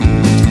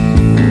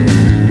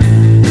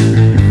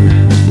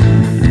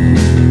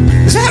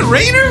 Is that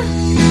Rainer?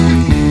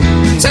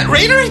 Is that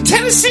Rainer in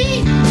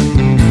Tennessee?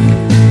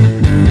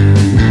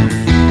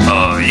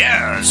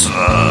 Yes,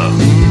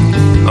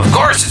 of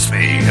course it's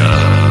me.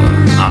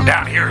 I'm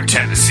down here in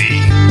Tennessee.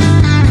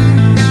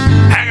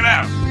 Hanging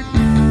out.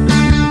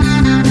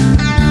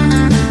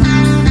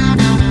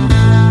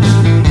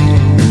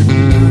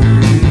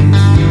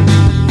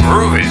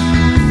 Groovy.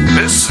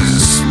 This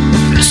is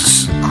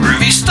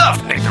groovy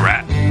stuff, Nick the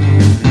Rat.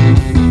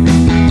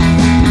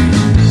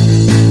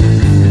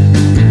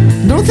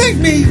 Don't thank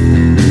me.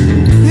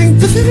 Thank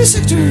the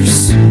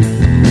vivisectors.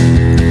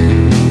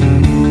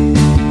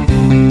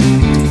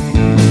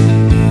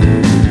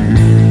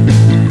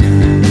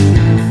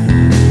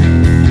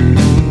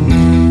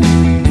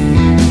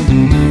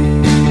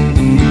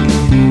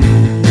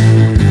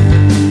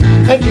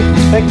 Thank you.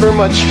 Thank you very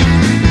much.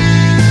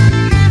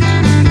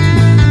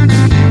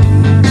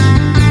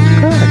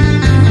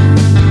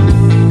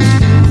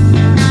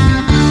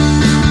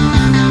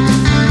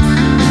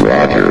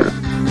 Roger.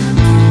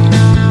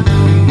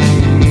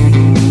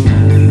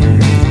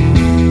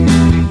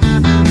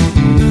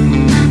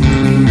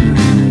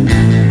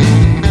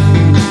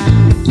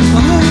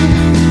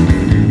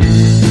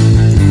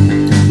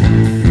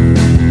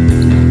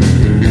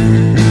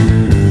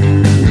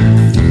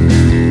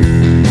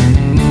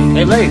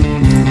 Hey, lady.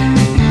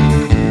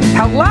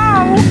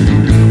 Hello?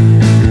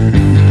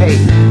 Hey.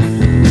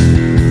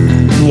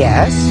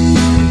 Yes?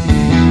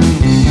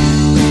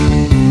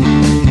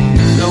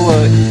 So,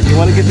 you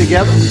want to get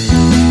together?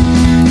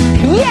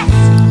 Yes!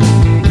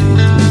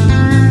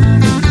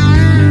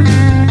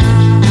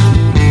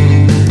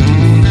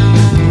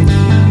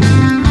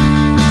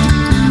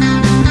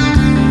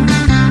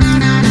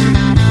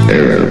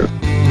 Error.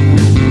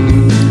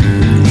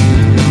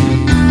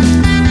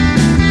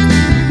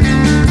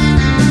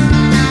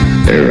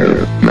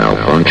 Error.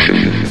 Malfunction.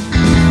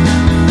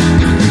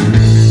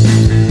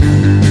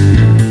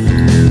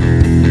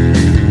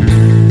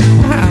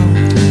 Wow.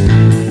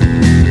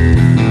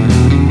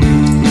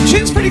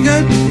 Chin's pretty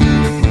good.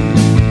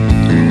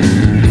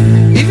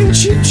 Even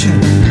Cheap Chin.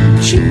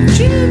 Cheap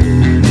Chin.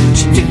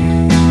 Cheap Chin.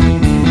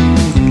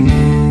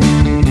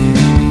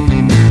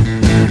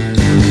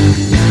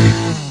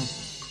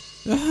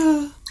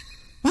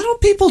 Why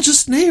don't people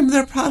just name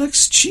their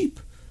products cheap?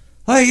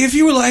 Like, if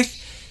you were like,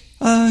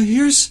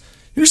 here's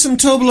some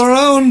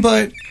Toblerone,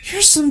 but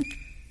here's some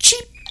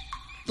cheap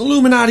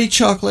Illuminati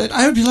chocolate,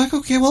 I would be like,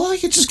 okay, well, I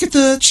could just get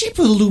the cheap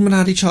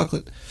Illuminati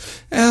chocolate.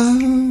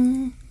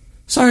 Sorry,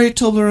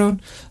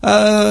 Toblerone.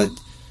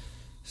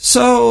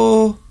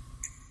 So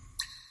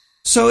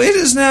it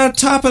is now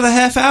top of the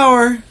half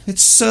hour.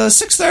 It's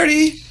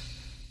 6:30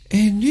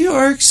 in New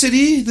York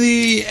City.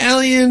 The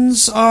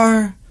aliens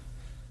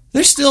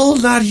they're still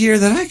not here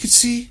that I could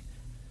see,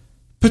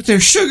 but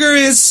their sugar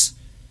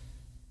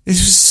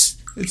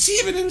it's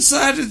even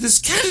inside of this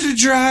Canada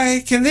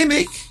Dry. Can they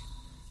make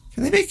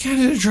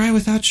Canada Dry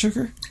without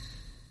sugar?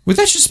 Would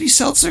that just be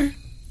seltzer?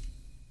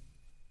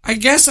 I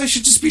guess I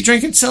should just be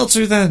drinking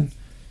seltzer then.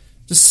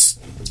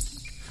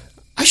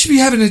 I should be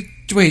having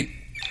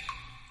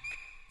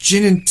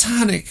gin and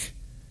tonic.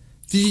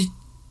 The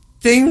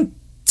thing,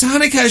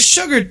 tonic has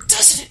sugar,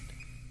 doesn't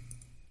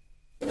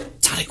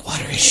it? Tonic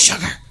water is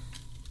sugar.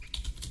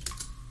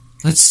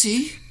 Let's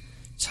see.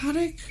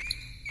 Tonic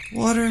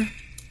water.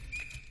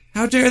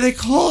 How dare they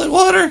call it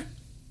water?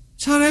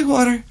 Tonic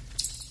water.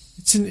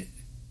 It's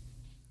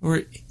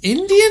or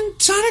Indian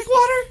tonic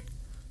water?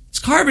 It's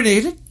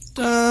carbonated.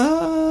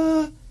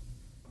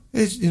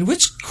 In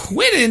which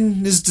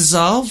quinine is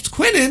dissolved.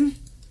 Quinine?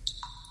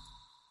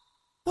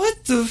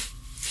 What the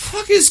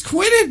fuck is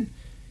quinine?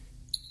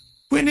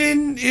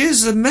 Quinine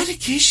is a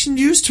medication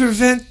used to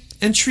prevent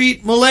and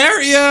treat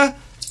malaria.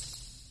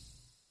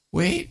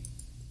 Wait.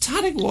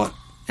 Tonic water.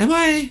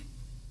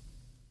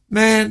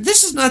 Man,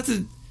 this is not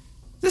the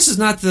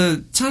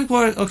tonic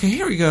water. Okay,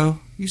 here we go.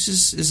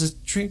 Uses is a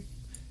drink.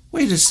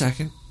 Wait a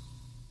second.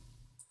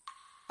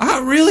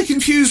 I'm really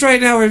confused right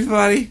now,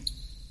 everybody.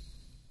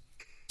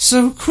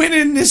 So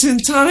quinine is in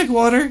tonic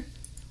water.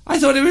 I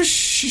thought it was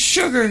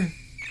sugar.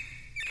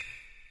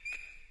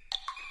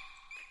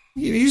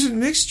 You use it in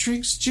mixed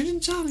drinks, gin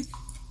and tonic.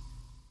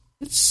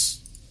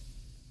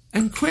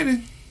 And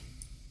quinine.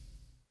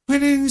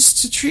 Quinine is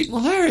to treat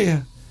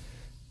malaria.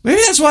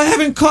 Maybe that's why I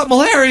haven't caught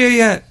malaria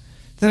yet.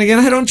 Then again,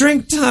 I don't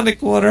drink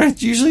tonic water. I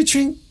usually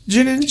drink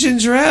gin and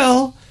ginger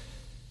ale.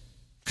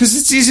 Because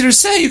it's easy to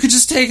say. You could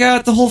just take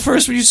out the whole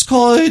first one. You just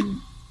call it...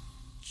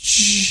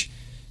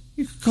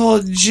 You could call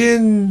it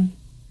gin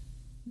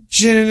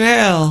and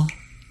ale.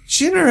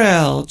 Ginger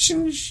ale.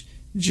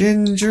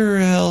 Ginger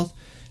ale.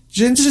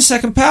 Gin to the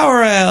second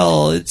power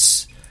ale.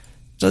 It's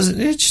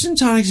gin and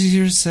tonic's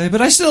easier to say.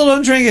 But I still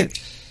don't drink it.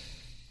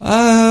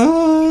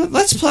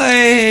 Let's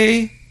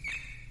play...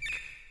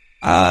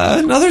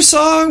 another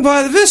song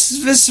by the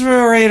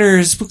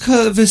Viscerators,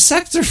 because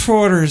Visector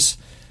Frauders.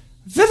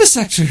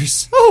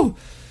 Vivisectors. Oh,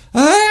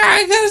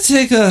 I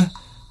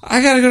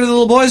gotta go to the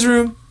little boy's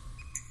room.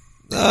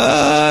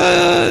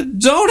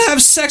 Don't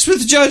have sex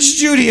with Judge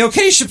Judy,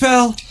 okay,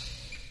 Chappelle?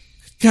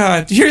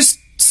 God, here's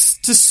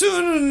to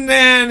soon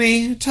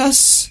Nanny. To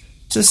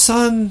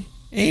son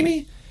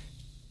Amy?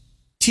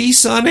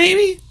 T-son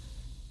Amy?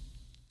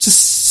 To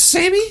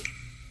Sammy?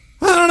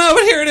 I don't know,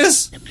 but here it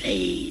is. The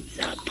blades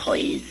are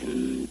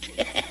poisoned.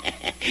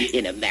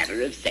 In a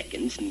matter of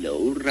seconds,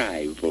 no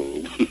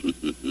rival.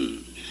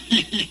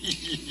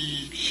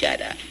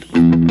 Shut up.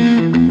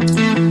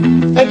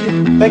 Thank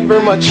you. Thank you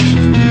very much.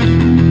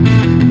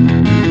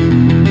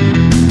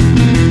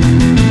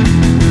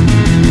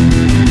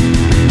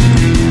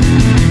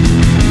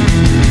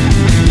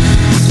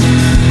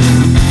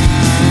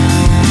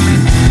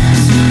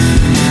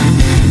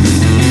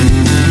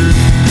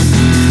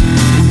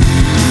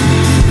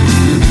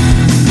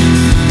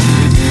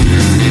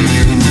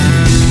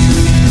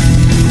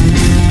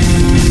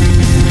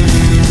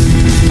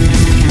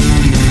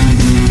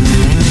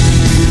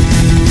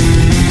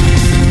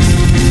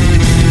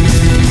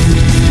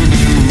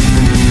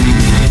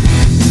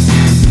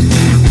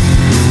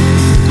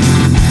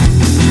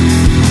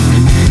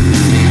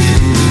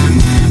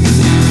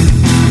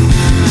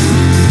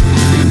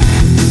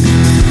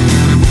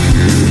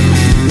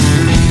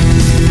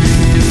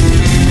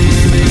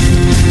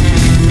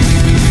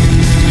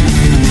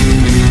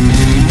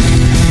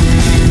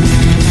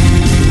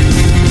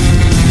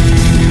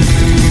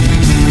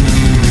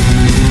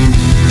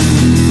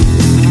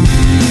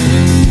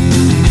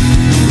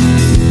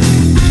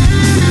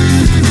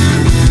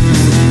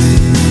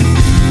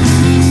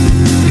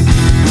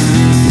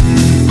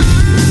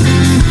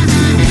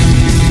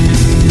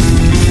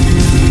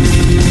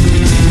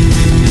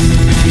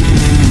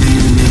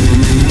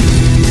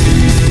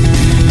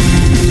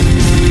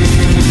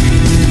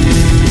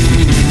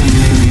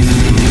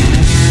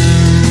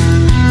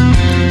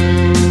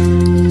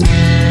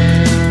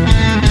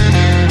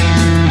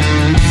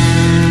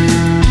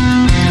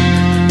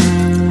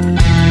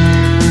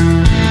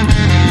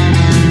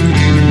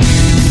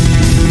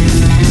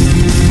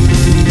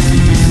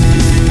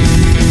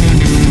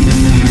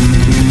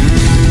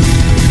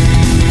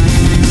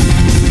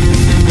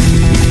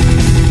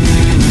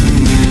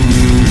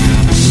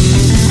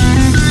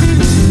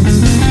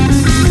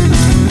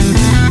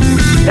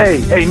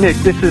 Hey, Nick,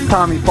 this is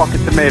Tommy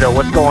fucking Tomato.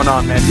 What's going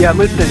on, man? Yeah,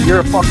 listen, you're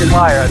a fucking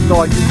liar. I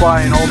saw you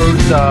buying all those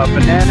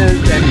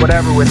bananas and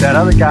whatever with that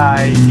other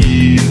guy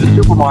in the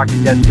supermarket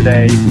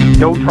yesterday.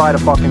 Don't try to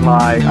fucking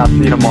lie. I'll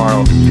see you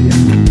tomorrow. See ya.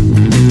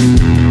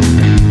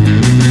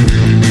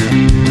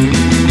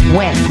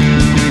 When?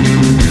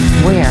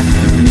 Where?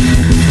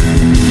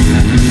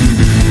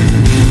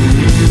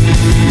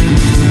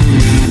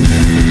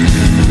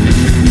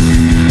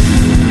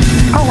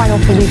 Oh, I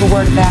don't believe a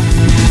word of that.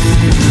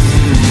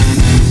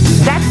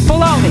 That's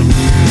baloney.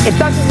 It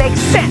doesn't make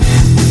sense.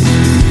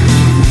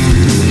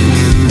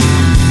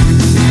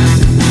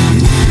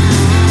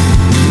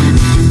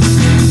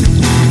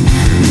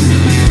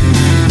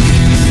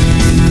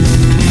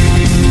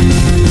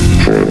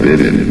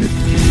 Forbidden.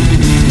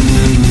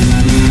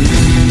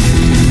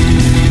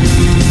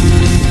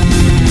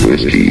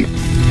 Whiskey.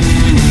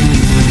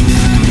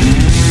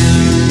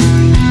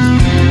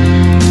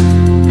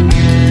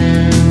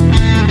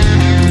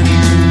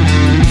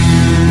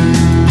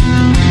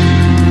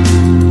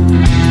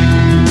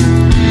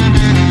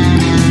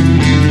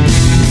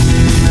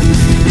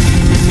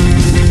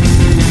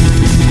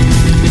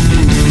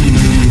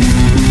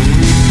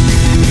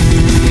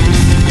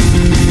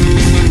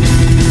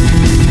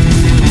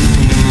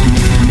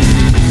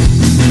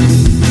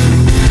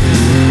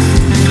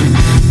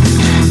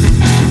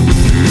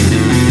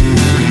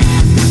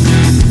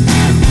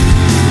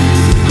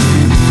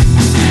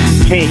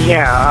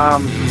 Yeah,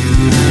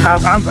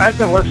 I've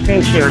been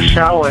listening to your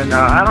show, and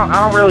I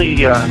don't really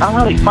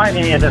find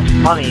any of this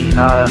funny.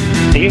 Are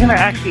you gonna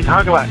actually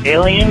talk about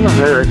aliens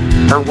or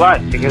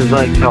what? Because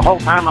like the whole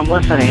time I'm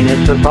listening,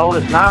 it's just all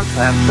this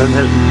nonsense, and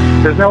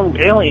there's no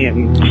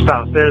alien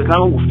stuff. There's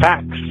no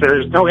facts.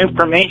 There's no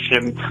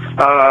information.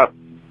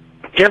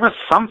 Give us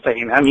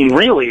something. I mean,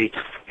 really,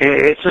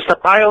 it's just a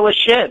pile of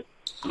shit.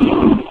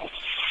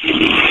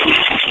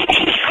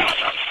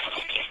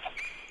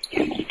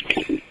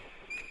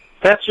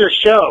 That's your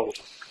show.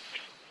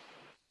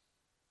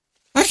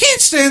 I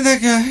can't stand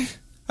that guy.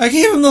 I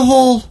gave him the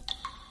whole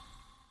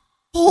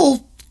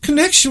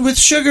connection with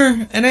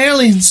sugar and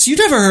aliens. You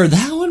never heard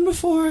that one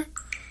before?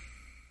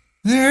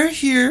 They're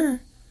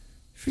here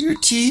for your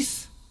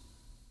teeth.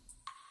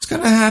 It's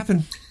gonna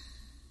happen.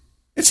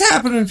 It's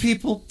happening,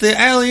 people. The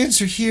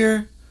aliens are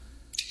here.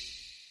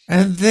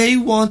 And they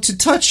want to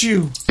touch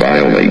you.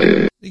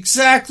 Violated.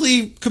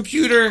 Exactly,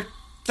 computer.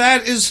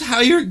 That is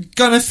how you're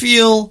gonna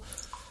feel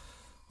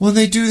when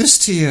they do this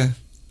to you.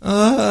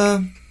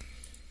 I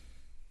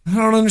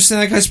don't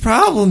understand that guy's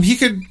problem. He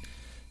could,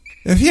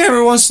 if he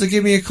ever wants to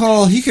give me a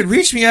call, he could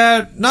reach me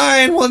at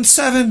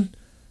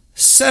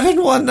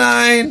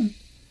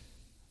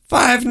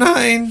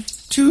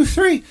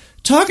 917-719-5923.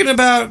 Talking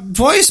about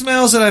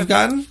voicemails that I've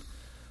gotten.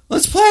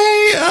 let's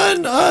play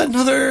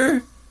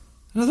another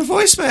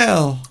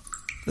voicemail.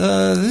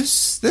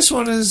 This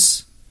one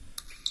just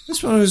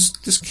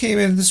came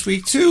in this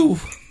week too,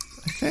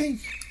 I think.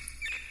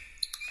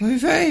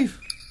 Hey,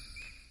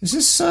 is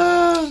this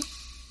yeah,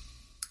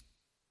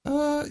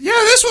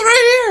 this one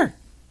right here.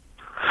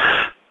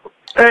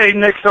 Hey,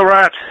 Nick the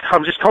Rat.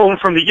 I'm just calling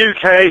from the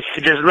UK,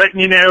 just letting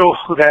you know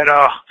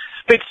that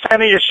big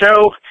fan of your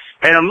show,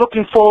 and I'm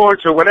looking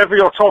forward to whatever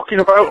you're talking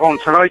about on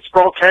tonight's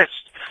broadcast.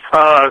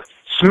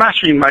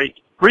 Smashing, mate.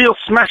 Real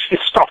smashing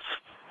stuff.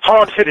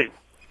 Hard hitting.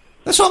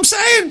 That's what I'm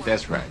saying.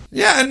 That's right.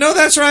 Yeah, I know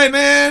that's right,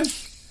 man.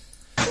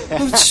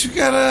 But you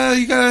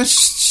gotta.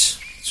 That's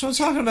what I'm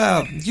talking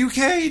about.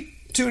 UK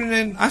tuning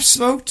in. I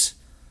smoked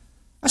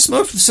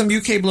with some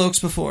UK blokes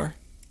before.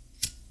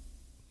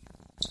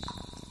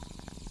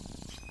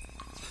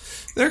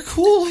 They're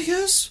cool, I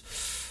guess.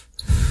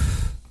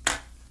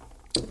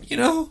 You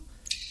know,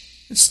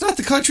 it's not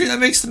the country that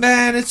makes the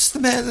man, it's the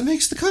man that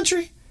makes the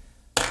country.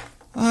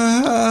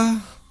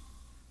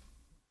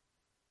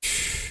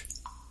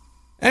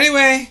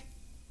 Anyway,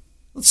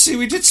 let's see,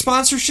 we did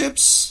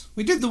sponsorships,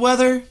 we did the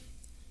weather.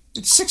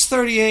 It's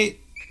 6:38.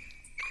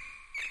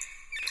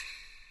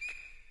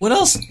 What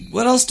else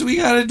do we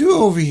gotta do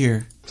over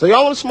here? So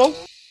y'all wanna smoke?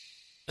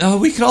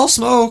 We could all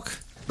smoke.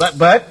 But?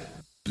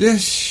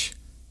 Bish.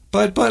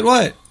 But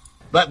what?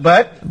 But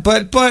what?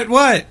 But.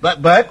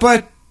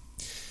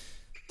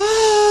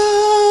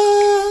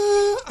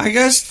 I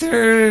guess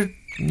there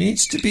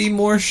needs to be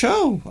more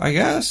show, I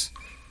guess.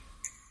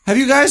 Have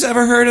you guys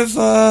ever heard of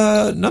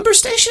number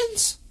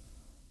stations?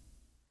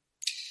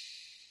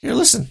 Here,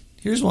 listen.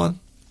 Here's one.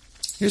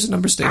 Here's a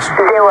number station.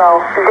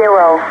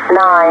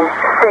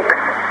 0096.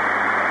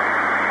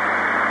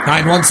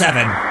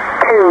 917.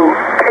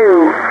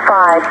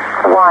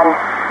 2251.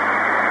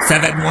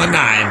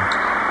 719.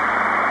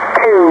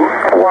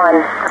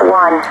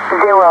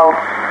 2110.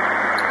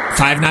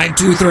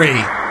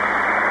 5923.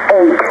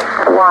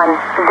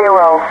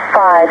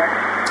 8105.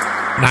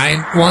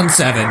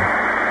 917.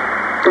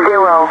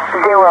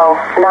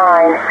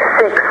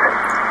 0096.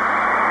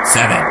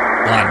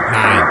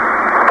 719.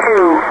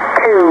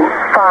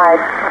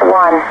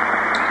 2251.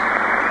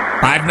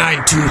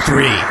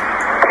 5923.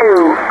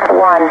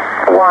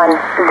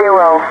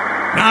 2110.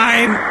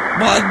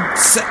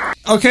 917.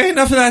 Okay,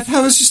 enough of that.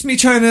 That was just me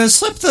trying to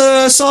slip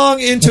the song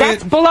into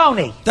That's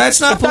baloney.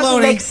 That's not baloney. It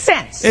doesn't make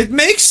sense. It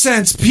makes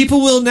sense. People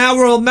will now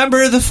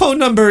remember the phone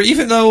number,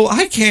 even though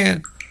I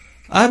can't.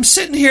 I'm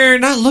sitting here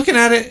not looking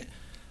at it,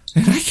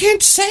 and I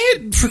can't say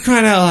it for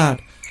crying out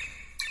loud.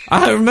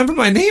 I remember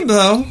my name,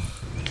 though.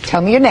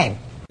 Tell me your name.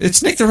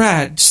 It's Nick the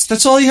Rat.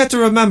 That's all you have to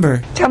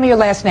remember. Tell me your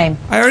last name.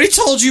 I already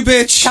told you,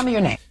 bitch. Tell me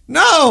your name.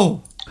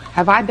 No!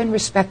 Have I been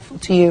respectful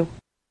to you?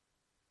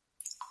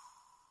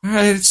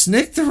 Alright, it's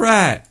Nick the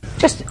Rat.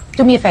 Just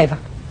do me a favor.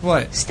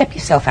 What? Step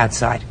yourself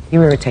outside.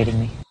 You're irritating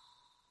me.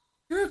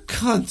 You're a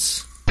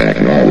cunt.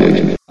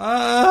 Acknowledge.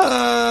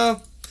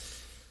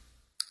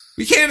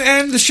 We can't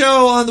end the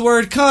show on the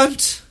word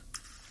cunt.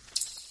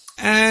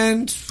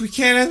 And we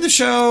can't end the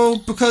show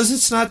because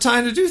it's not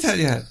time to do that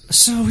yet.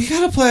 So we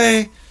gotta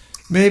play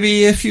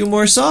maybe a few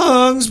more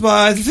songs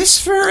by the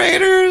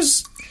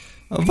Viscerators,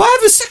 by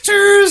the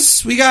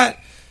Sectors. We got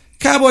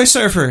Cowboy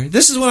Surfer.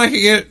 This is one I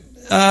could get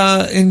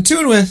in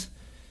tune with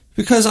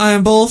because I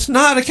am both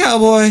not a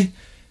cowboy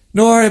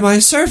nor am I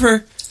a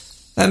surfer.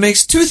 That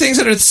makes two things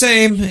that are the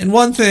same in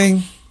one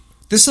thing.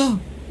 This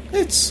song,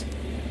 it's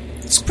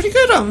pretty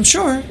good, I'm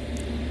sure.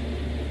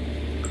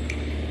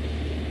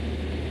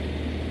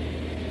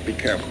 Be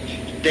careful.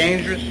 It's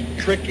dangerous,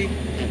 tricky,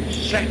 and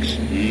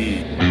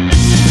sexy.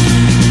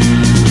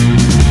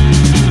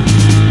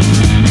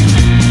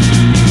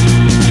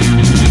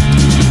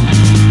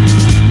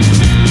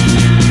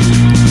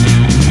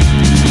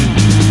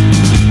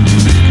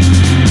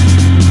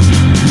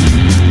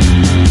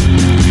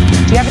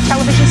 Do you have a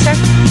television set?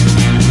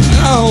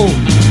 No.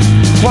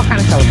 What kind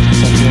of television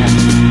set do you have?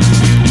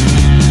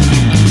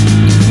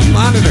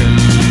 Monitor.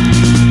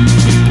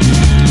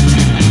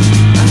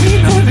 I don't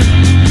even know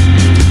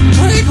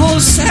what do they call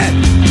a set?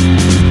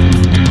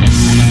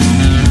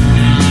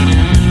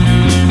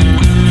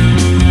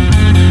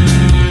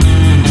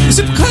 Is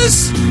it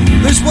because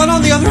there's one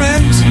on the other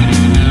end?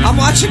 I'm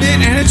watching it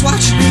and it's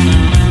watching me.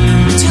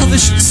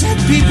 Television set,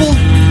 people.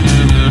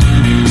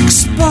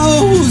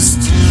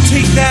 Exposed.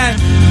 Take that,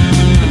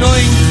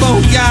 annoying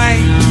boat guy.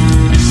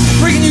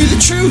 Bringing you the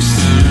truth.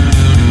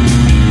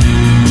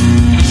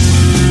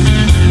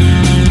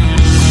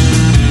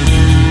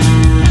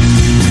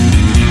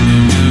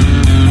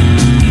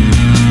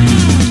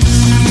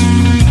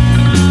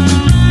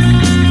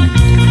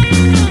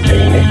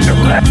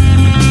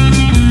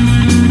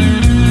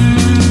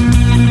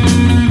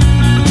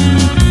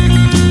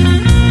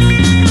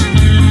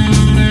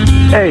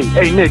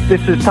 Hey, Nick,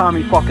 this is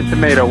Tommy fucking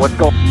Tomato. What's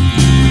going on?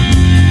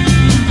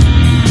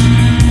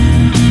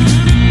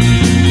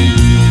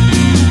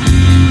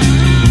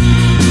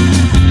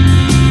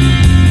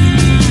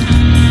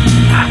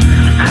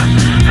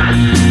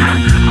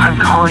 I'm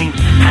calling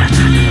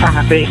from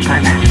the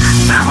basement.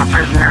 I'm a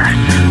prisoner.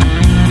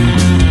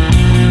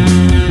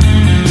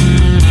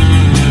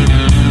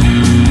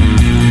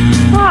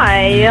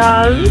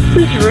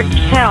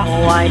 hell,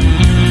 like...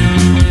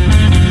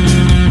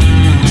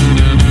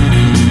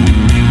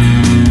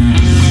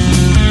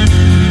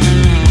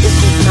 This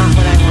is not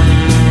what I wanted.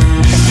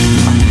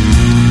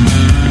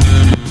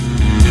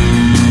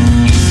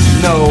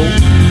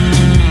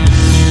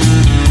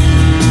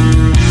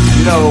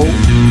 No.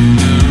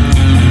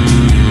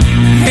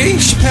 Hey,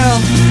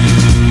 Chappelle.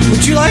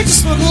 Would you like to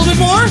smoke a little bit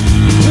more?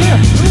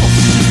 Yeah, cool.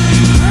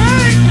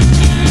 Alright.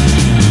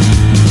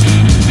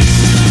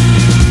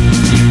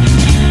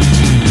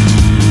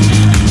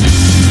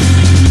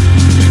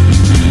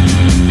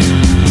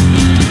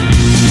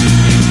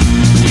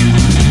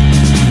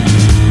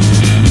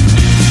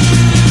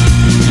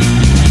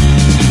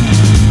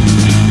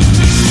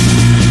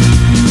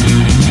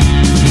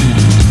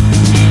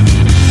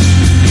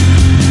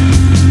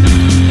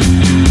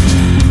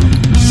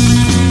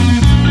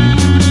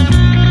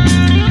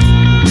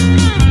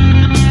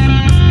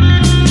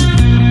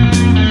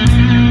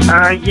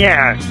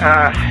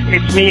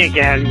 It's me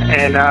again,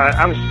 and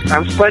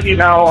I'm just letting you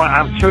know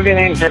I'm tuning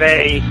in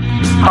today,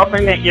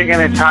 hoping that you're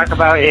going to talk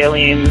about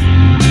aliens.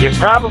 You're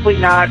probably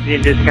not.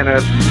 You're just going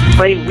to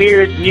play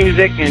weird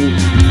music and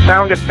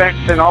sound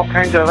effects and all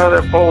kinds of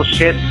other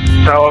bullshit.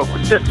 So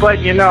just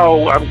letting you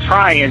know I'm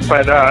trying,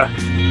 but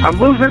I'm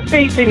losing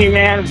faith in you,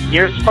 man.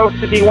 You're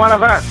supposed to be one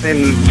of us,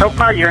 and so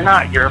far you're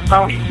not. You're a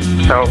phony.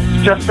 So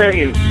just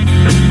saying,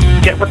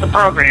 get with the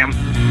program.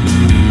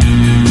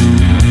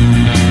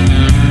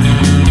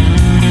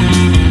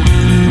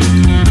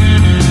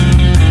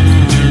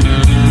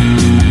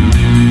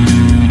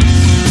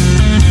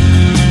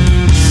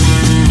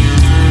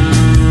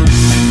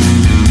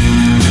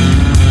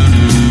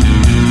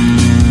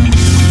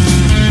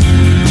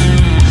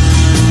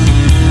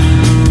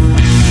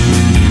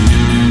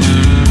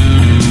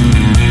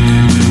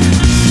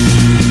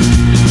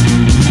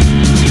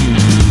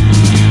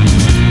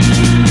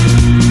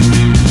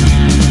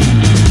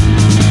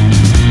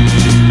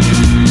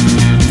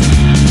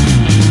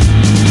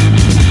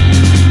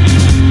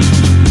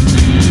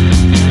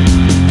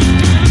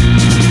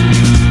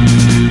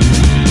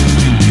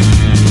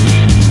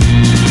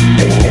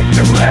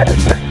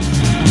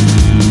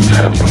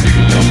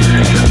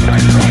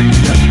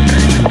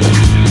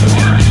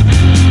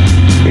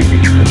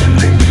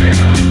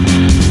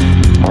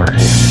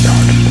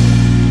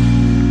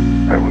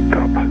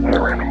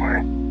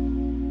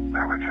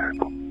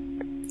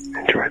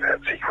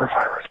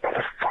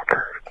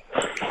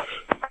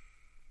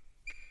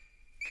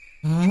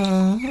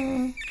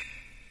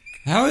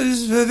 How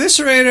is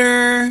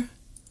Eviscerator?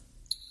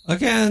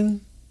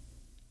 Again.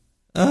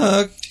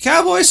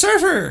 Cowboy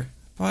Surfer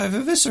by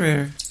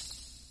Eviscerator.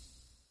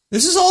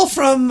 This is all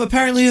from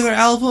apparently their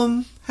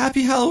album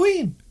Happy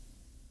Halloween.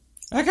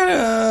 I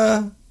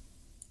gotta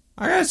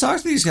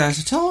talk to these guys.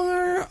 I tell them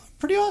they're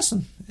pretty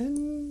awesome.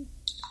 And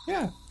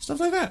yeah, stuff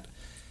like that.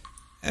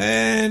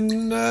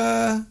 And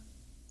I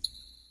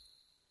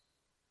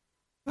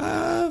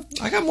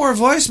got more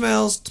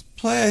voicemails to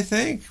play, I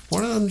think.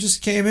 One of them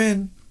just came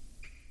in.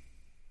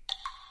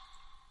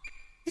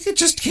 I think it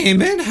just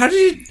came in? How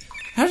did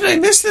I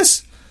miss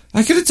this?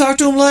 I could have talked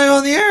to him live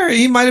on the air.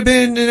 He might have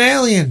been an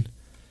alien.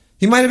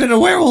 He might have been a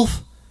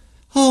werewolf.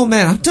 Oh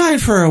man, I'm dying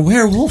for a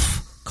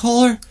werewolf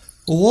caller.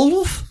 A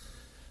werewolf?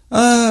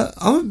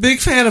 I'm a big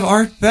fan of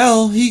Art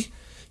Bell. He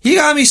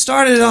got me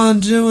started on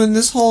doing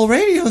this whole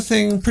radio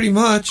thing pretty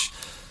much.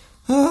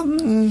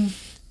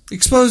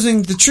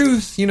 Exposing the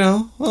truth, you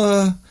know.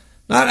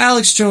 Not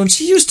Alex Jones.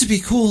 He used to be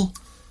cool.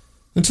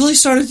 Until he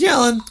started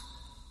yelling.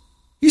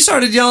 He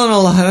started yelling a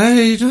lot.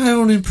 I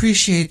don't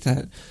appreciate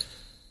that.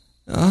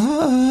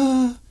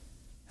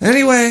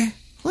 Anyway,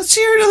 let's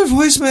hear another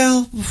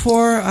voicemail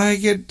before I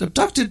get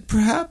abducted,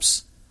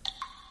 perhaps.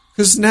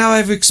 Because now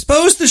I've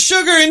exposed the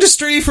sugar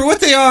industry for what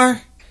they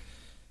are.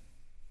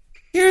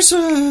 Here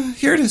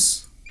it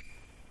is.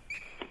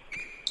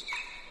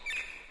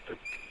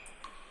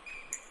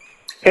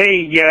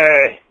 Hey,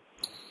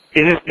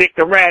 is this Nick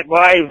the Rat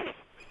live?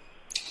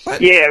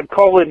 What? Yeah, I'm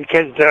calling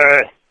because,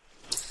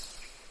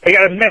 I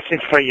got a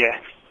message for you.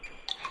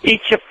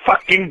 Eat your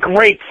fucking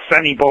grapes,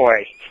 sonny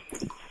boy.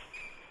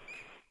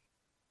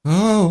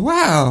 Oh,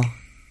 wow.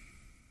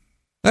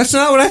 That's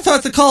not what I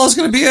thought the call was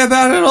going to be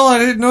about at all. I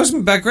didn't know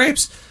something about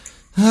grapes.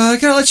 I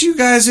gotta let you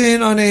guys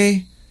in on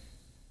a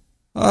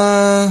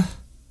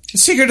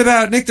secret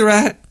about Nick the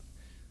Rat.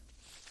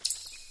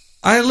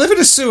 I live in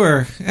a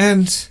sewer,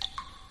 and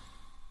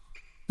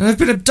I've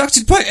been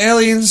abducted by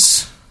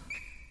aliens.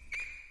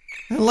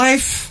 And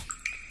life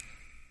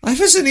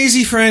isn't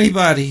easy for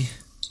anybody.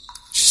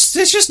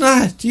 It's just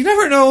not. You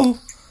never know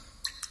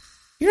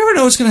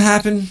what's going to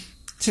happen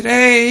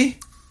today,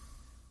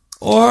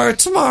 or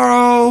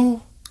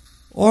tomorrow,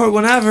 or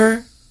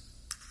whenever.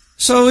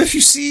 So if you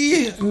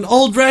see an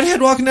old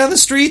redhead walking down the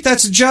street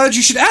that's a judge,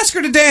 you should ask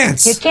her to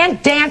dance. You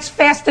can't dance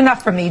fast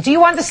enough for me. Do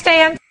you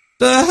understand?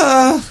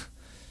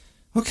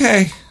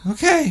 Okay.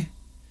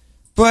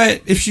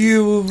 But if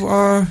you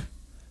are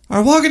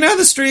walking down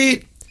the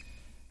street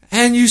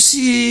and you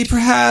see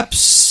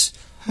perhaps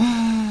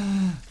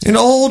An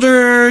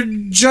older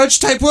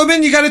judge-type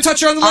woman? You gotta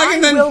touch her on the leg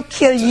and then... I will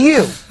kill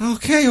you.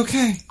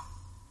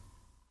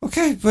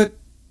 Okay, but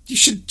you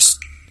should just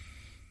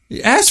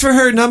ask for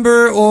her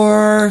number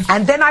or...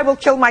 And then I will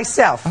kill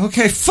myself.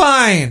 Okay,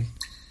 fine.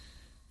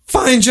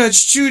 Fine,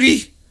 Judge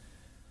Judy.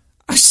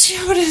 I see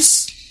how it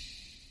is.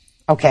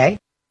 Okay.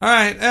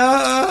 Alright,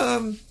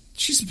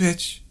 she's a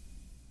bitch.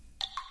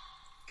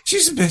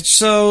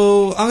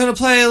 So I'm gonna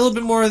play a little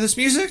bit more of this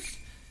music.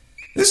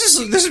 This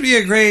would be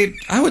a great...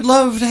 I would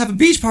love to have a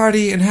beach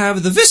party and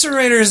have the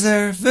Viscerators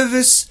there.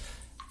 Vivisectors.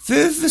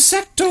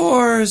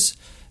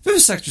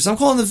 I'm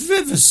calling the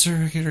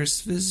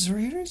Vivisectors.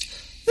 Viscerators?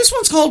 This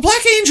one's called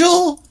Black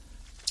Angel.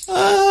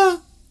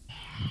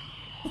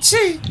 Let's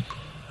see.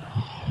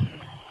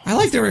 I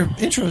like their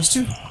intros,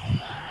 too.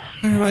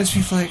 It reminds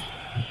me of, like...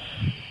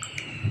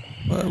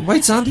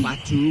 White Zombie.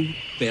 Klaatu,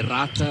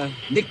 Ferrata,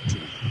 Nictu.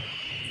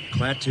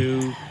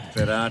 Klaatu,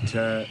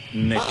 Ferrata,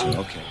 Nictu.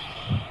 Okay.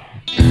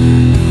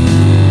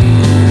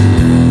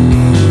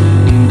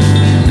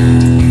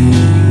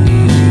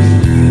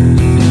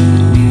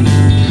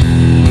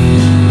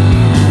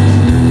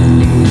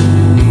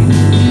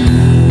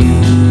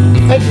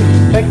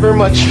 Thank you very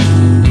much.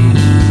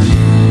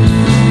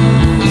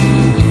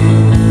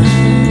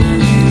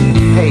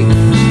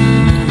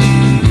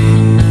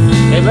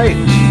 Hey,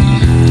 lady.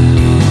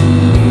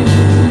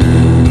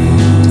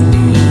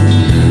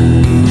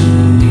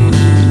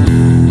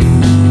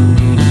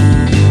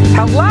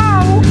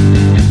 Hello?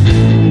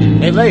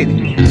 Hey,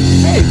 lady.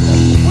 Hey,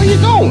 where you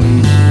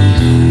going?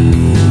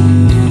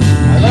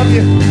 I love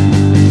you.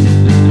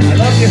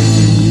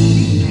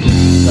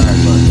 Sorry,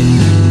 bud.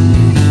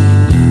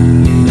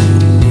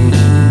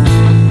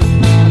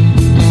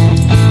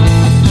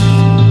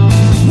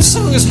 This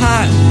song is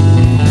hot.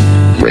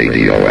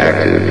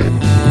 Radioactive.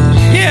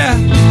 Yeah.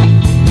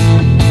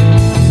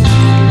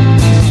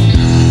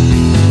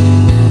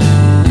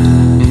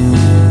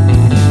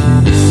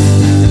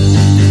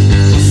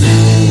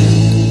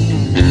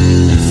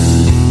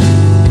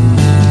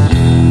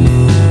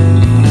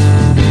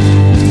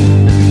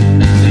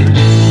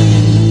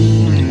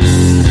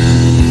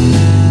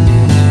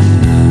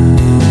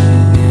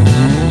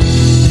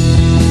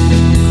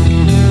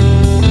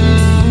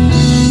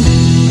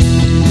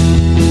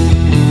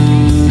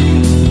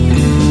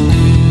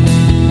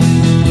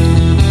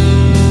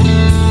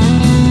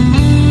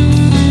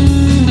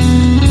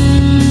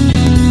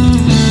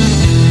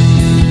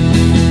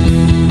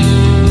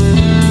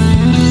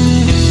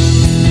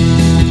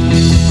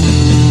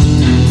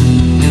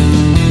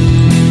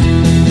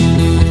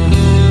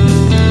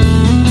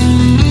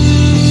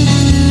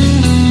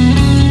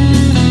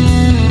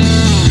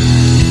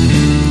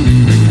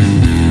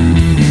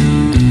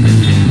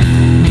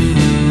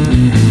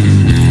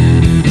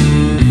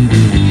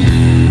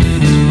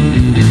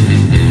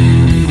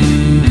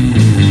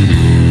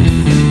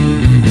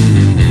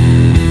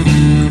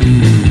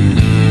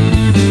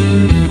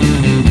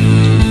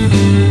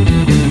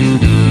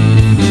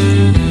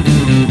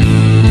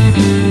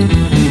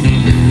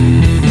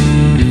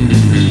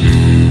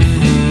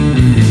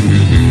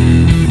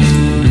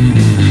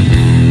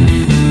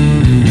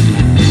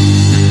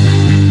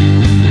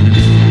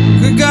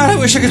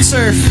 Wish I could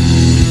surf.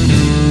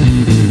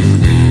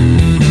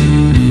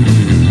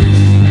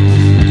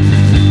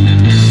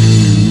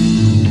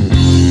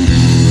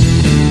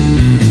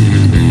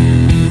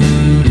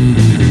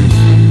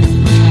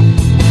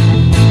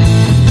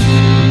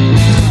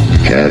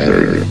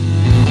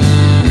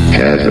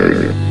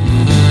 Hazard.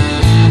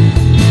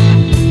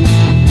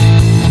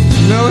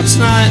 No, it's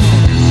not.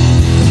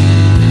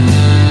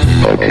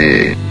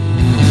 Okay.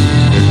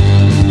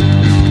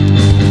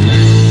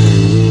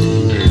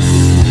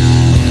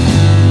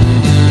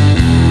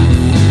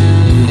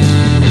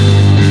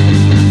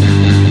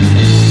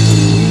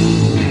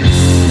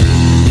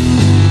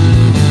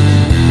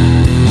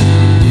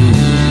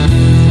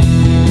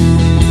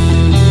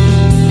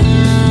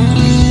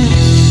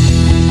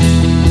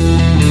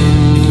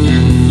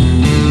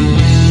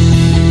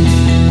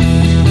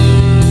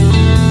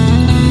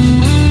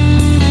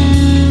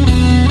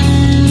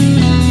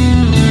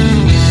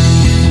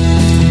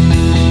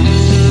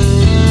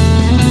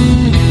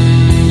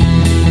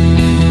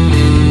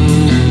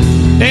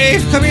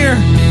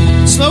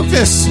 Smoke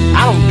this.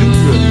 I don't do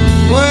good.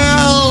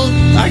 Well,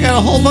 I got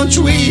a whole bunch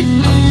of weed.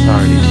 I'm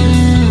sorry to hear.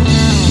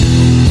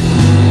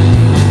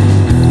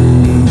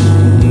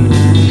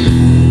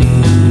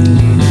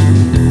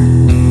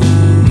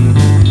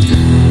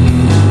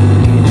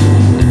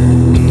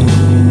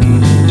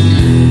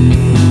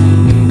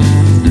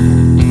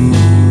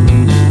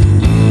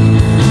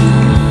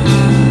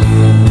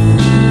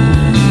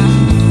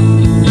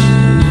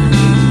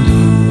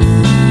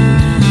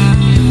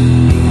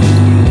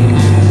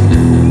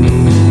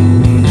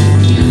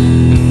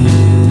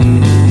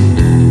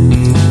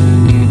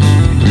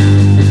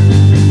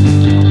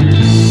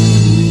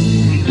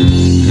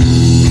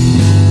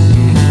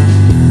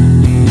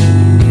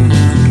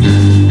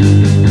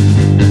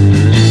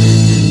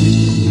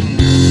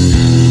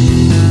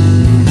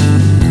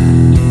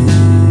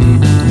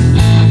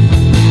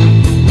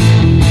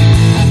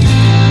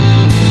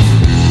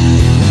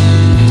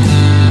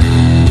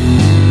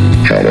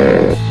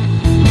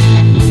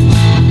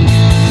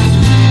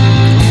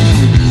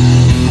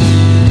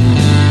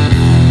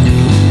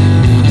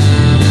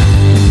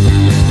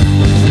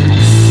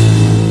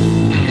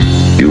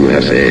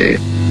 USA.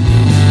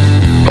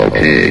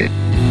 Okay.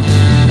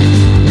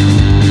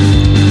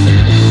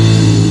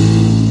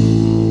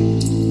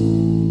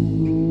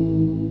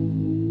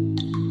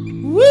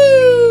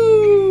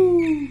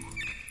 Woo!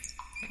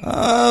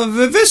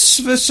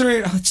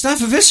 Viviscerator. It's not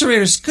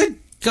Viviscerators. Good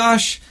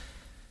gosh.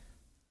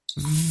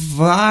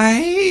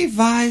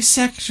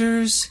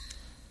 Visectors.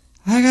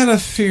 I gotta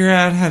figure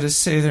out how to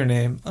say their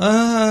name.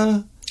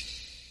 Alright,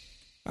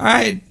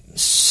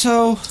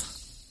 so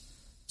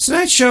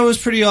tonight's show was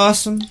pretty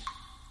awesome.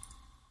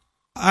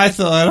 I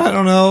thought, I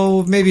don't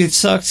know, maybe it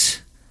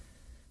sucked.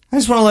 I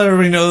just want to let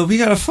everybody know we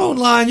got a phone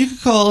line. You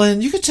could call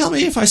in. You could tell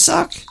me if I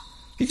suck.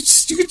 You could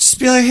just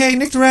be like, hey,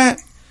 Nick the Rat,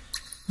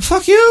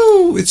 fuck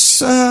you.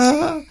 It's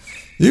you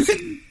could.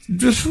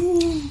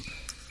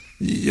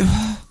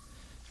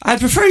 I'd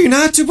prefer you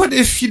not to, but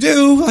if you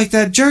do, like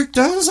that jerk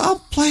does, I'll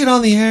play it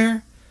on the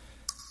air.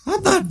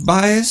 I'm not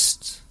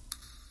biased.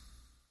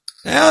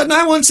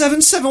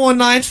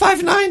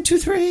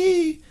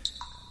 917-719-5923.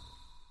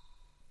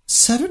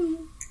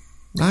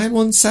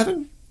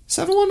 917-719?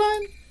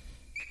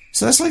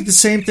 So that's like the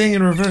same thing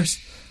in reverse.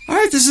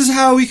 Alright, this is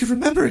how we could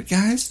remember it,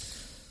 guys.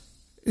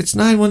 It's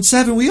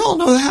 917. We all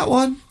know that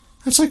one.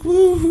 That's like,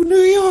 woo, New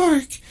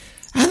York.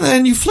 And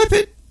then you flip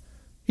it.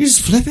 You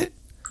just flip it.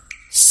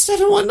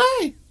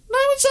 719.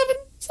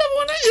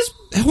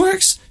 917-719. It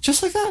works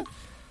just like that.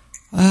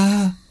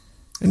 And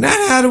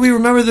now how do we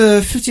remember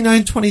the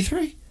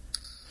 5923?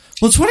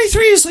 Well,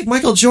 23 is like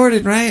Michael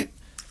Jordan, right?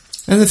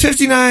 And the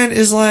 59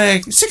 is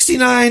like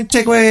 69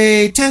 take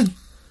away 10.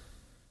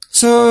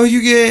 So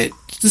you get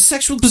the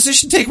sexual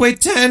position take away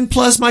 10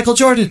 plus Michael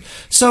Jordan.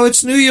 So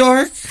it's New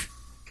York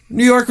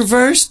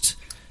reversed,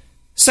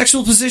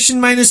 sexual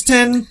position minus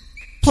 10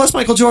 plus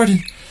Michael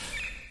Jordan.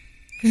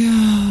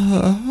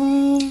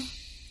 Yeah,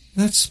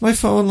 that's my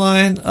phone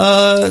line.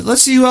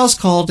 Let's see who else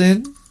called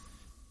into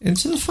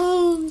the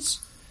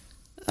phones.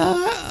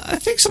 I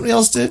think somebody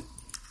else did.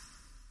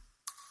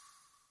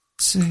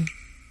 Let's see.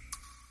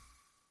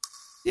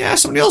 Yeah,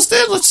 somebody else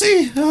did. Let's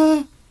see.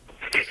 I'm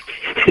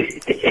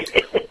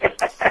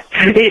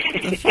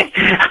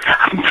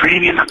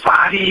training the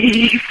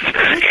bodies.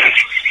 I'm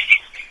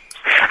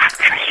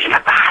training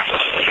the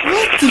bodies.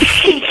 What the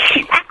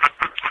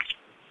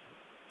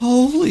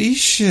Holy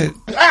shit.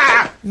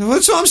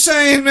 That's what I'm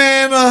saying,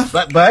 man.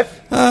 But?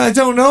 I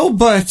don't know,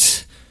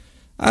 but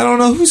I don't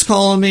know who's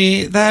calling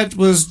me. That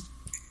might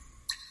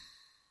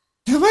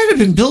have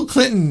been Bill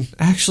Clinton,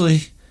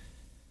 actually.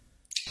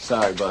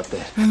 Sorry about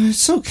that.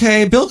 It's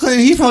okay. Bill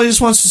Clinton, he probably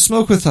just wants to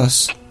smoke with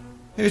us.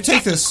 Here,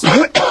 take this.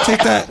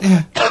 Take that,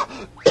 yeah.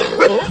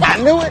 I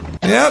knew it.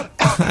 Yep,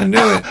 I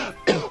knew it.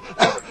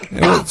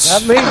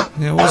 Not me.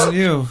 It wasn't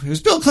you. It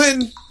was Bill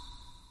Clinton.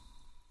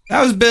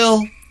 That was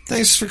Bill.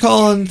 Thanks for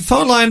calling.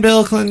 Phone line,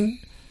 Bill Clinton.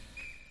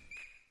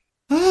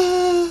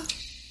 I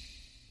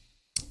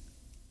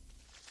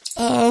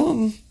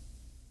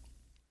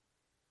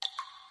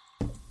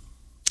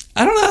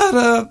don't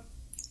know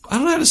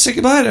how to say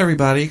goodbye to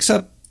everybody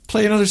except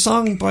play another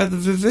song by the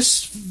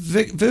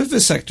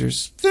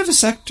Vivisectors.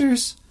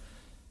 Vivisectors.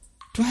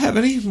 Do I have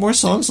any more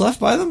songs left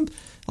by them?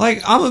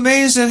 Like, I'm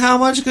amazed at how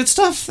much good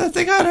stuff that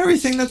they got.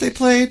 Everything that they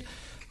played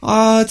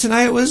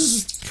tonight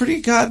was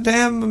pretty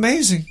goddamn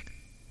amazing.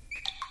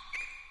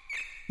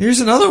 Here's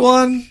another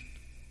one.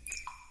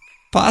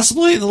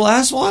 Possibly the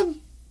last one.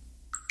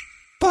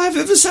 By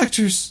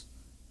Vivisectors.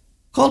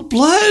 Called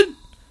Blood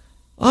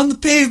on the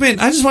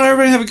Pavement. I just want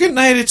everybody to have a good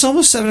night. It's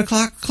almost 7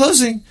 o'clock.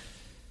 Closing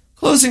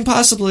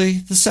possibly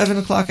the 7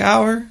 o'clock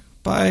hour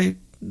by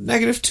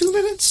 -2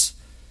 minutes.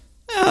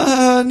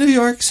 New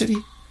York City.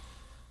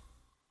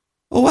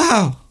 Oh,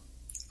 wow.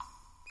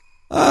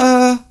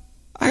 I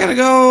gotta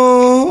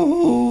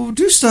go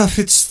do stuff.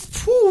 It's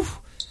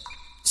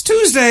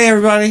Tuesday,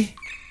 everybody.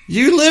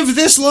 You lived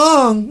this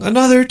long.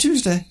 Another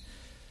Tuesday.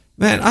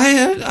 Man,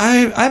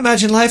 I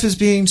imagine life as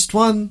being just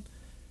one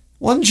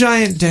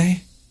giant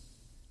day.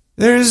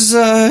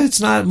 It's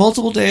not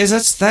multiple days.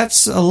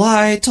 That's a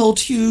lie told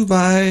to you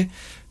by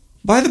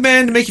the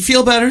man to make you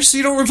feel better so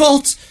you don't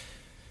revolt.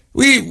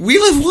 We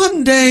live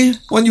one day.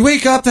 When you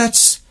wake up,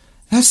 that's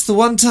the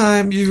one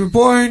time you were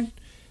born.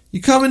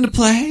 You come into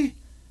play,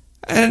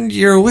 and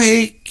you're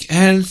awake,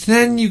 and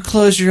then you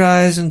close your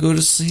eyes and go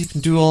to sleep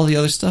and do all the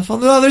other stuff.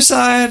 On the other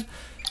side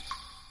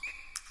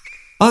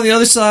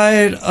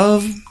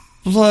of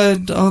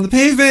Blood on the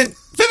Pavement,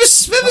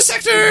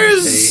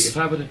 Vivisectors! Hey, if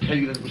I were to tell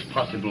you that it was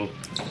possible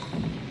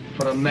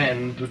for a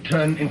man to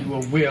turn into a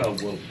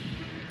werewolf.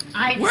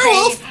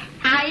 Werewolf? Say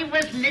I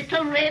was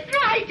Little Red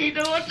Riding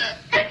Hood.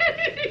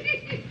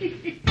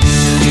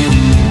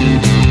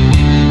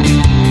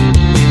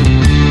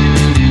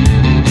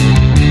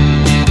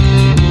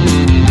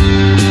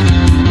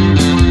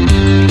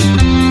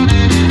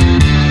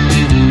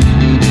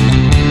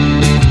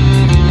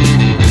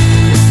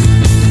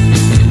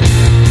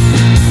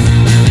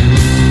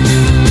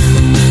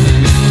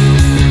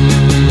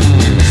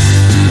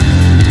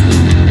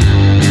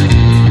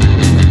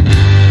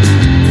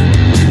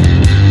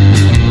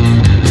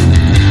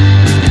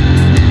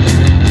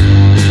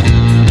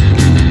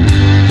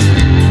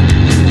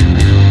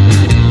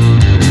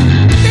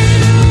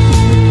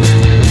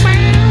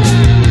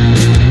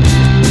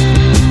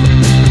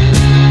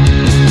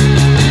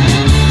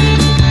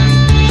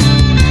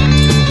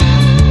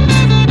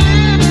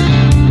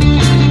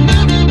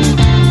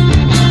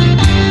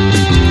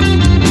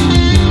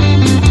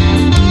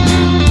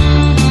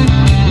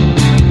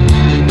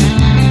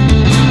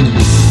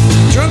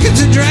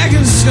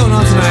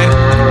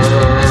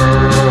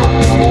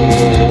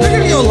 They're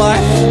gonna go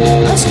live.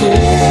 That's cool.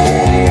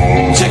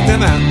 Check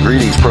them out.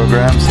 Greetings,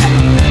 programs.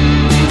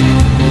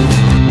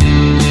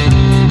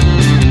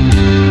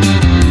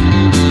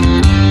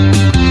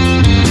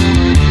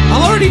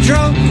 I'm already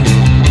drunk.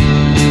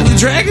 And the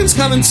dragon's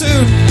coming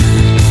soon.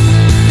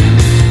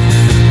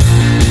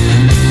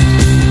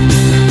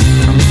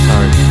 I'm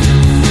sorry.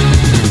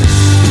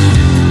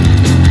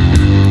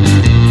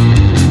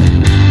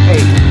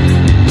 Hey.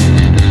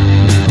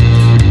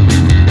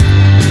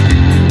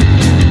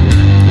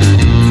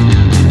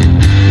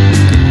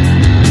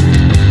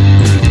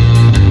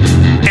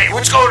 Hey,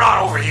 what's going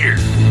on over here?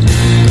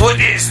 What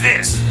is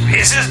this?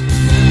 Is this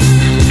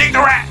Nick the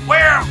Rat?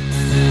 Where?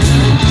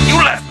 You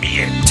left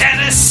me in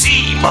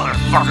Tennessee,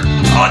 motherfucker.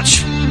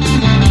 Hutch.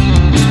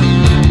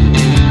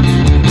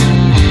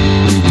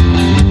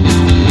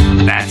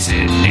 That's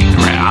it, Nick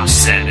the Rat. I'm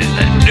sending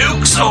the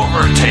nukes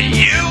over to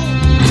you.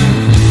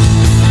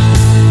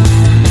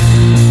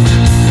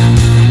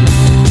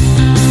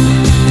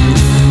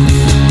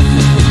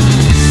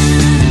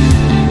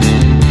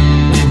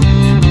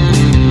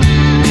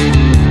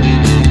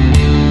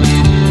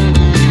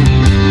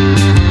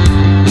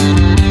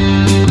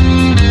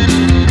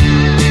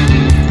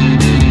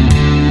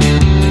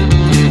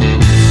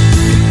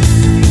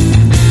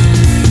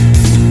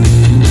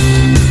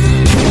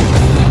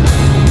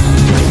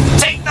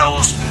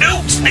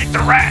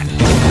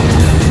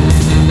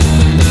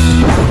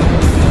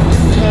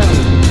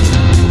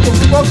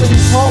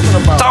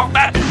 Talk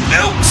about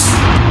nukes!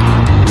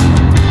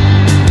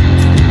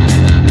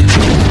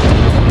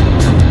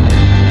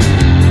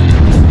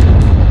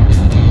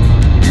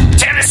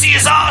 Tennessee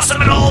is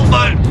awesome and all,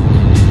 but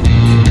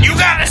you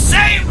gotta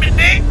save me,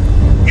 Nick!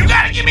 You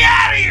gotta get me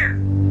out of here!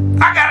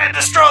 I gotta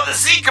destroy the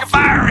Zika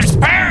virus.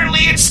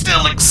 Apparently it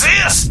still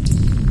exists.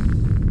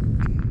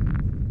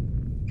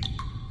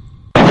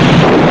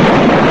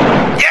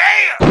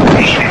 Yeah!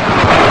 Eat it!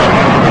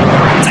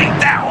 Take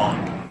that one!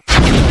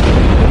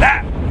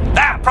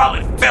 That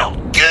probably felt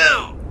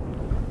good.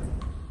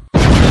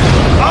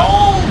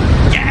 Oh,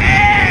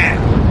 yeah!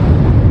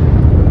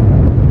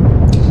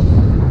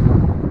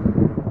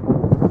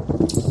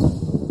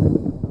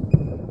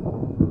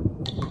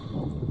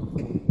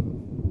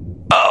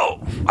 Oh,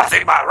 I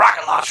think my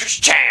rocket launcher's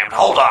jammed.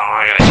 Hold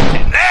on.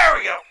 There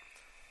we go.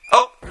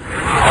 Oh,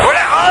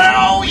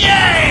 oh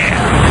yeah!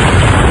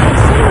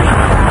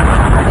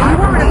 You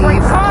weren't a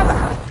great father.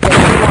 You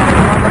were a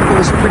mother who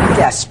was pretty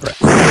desperate.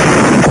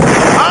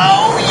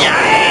 Oh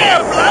yeah!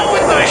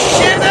 Blowing the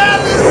shit out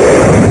of this.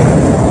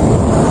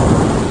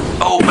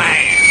 Oh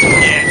man.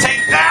 Yeah,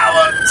 take that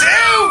one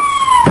too!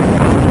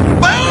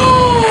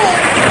 Boom!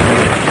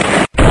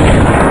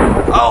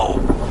 Oh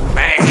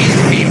man,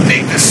 he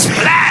think the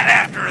splat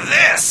after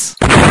this.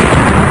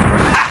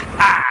 Ha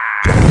ha!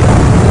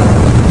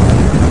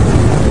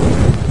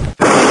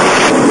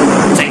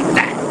 Take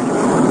that.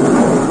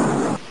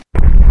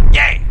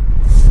 Yay!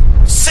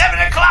 7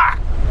 o'clock!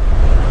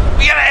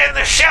 We gotta end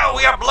the show.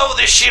 We gotta blow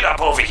this shit up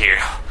over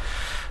here.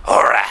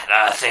 All right,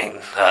 I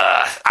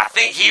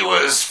think he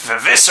was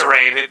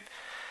eviscerated.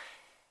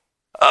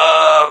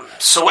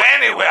 So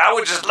anyway, I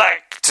would just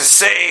like to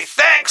say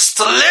thanks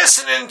to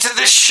listening to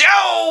the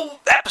show,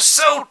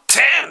 episode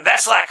 10.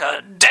 That's like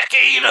a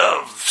decade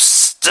of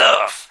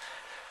stuff.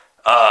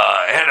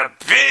 And a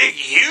big,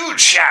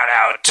 huge shout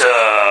out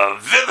to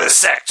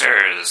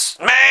Vivisectors.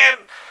 Man,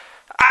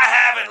 I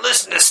haven't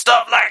listened to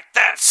stuff like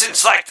that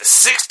since like the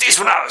 60s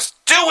when I was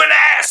doing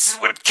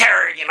acid with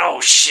Carrie.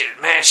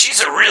 Shit, man, she's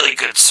a really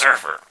good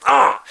surfer.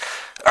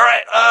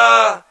 Alright,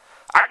 I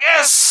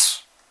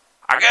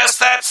guess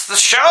that's the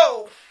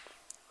show.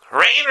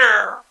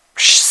 Rainer,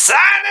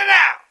 signing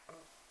out.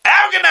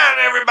 Have a good night,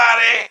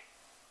 everybody.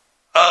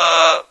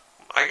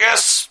 I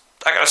guess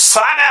I gotta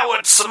sign out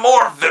with some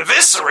more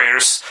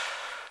Viviscerators.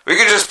 We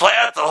could just play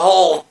out the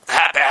whole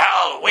Happy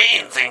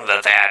Halloween thing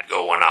that they had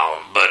going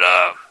on. But,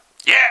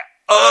 yeah,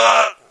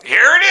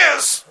 here it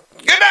is.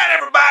 Good night,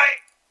 everybody.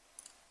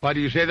 Why do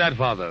you say that,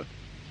 Father?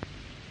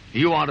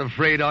 You aren't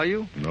afraid, are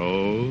you?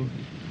 No,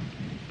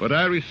 but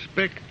I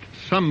respect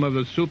some of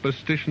the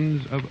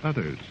superstitions of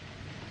others.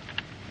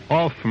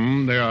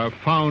 Often they are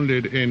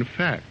founded in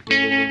fact.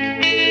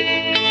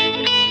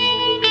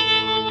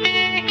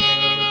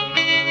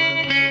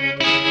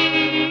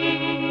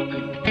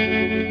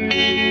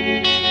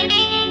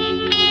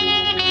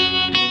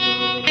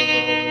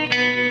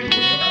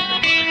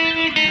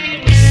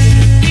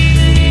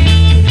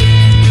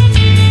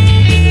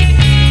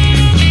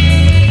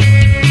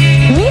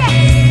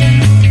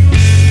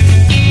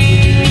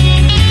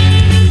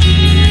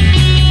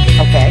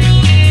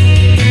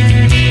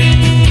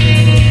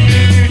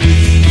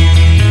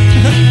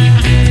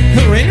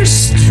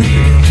 Rainer's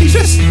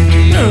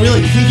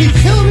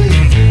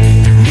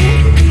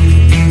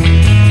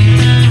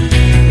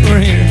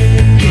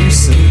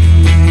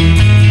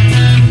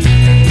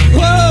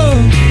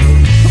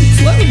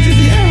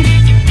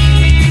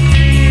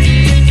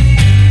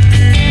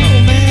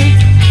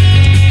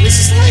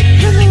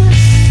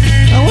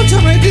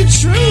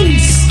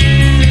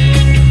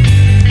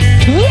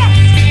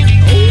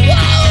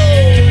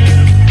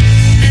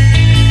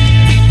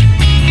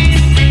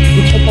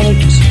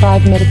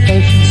prescribed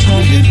medication, sir?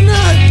 I did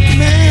not,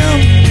 ma'am.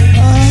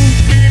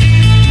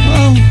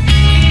 Well,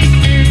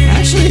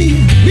 actually,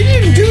 we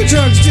didn't do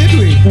drugs, did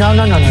we? No,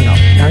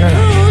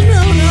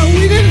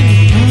 we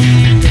didn't.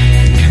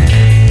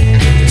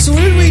 So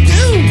what did we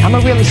do? I'm a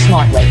really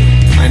smart lady.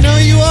 I know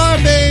you are,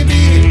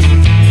 baby.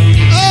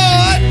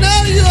 Oh, I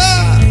know you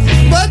are.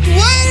 But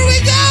where are we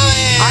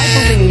going? I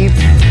believe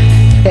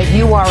that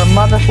you are a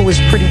mother who is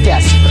pretty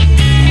desperate.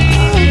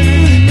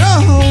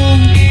 No.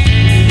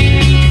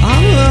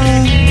 I'm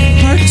a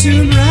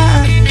cartoon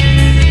rat.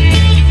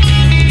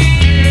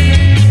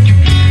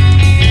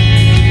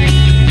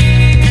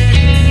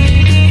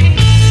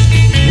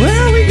 Where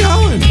are we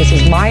going? This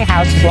is my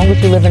house. As long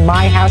as you live in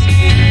my house,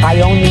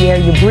 I own the air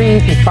you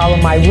breathe. You follow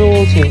my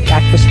rules. You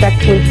act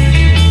respectfully.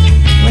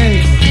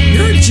 Wait,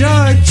 you're a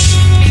judge,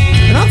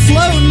 and I'm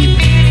floating,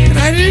 and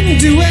I didn't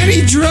do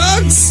any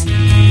drugs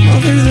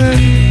other than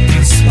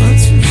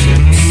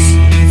sponsorships,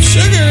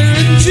 sugar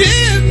and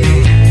gin.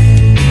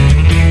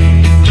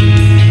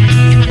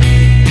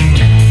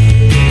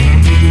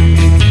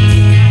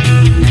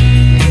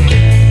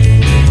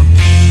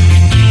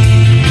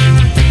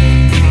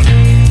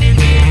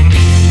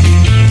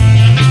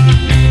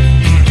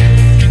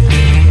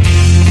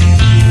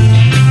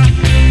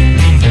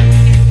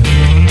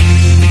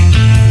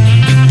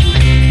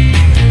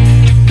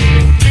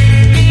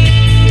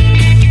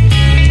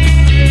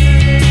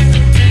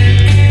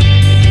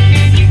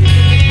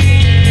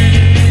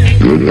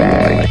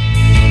 Goodbye.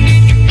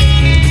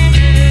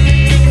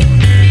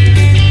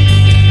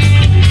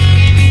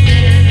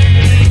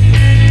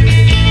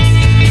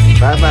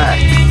 Bye-bye.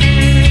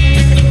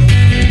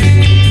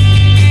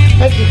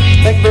 Thank you.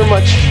 Thank you very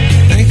much.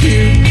 Thank you.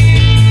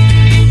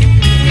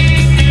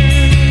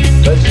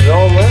 This is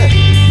all right.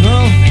 No,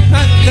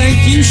 not thank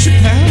you,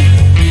 Chappelle.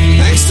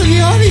 Thanks to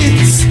the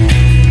audience.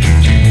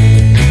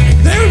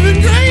 They've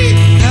been great.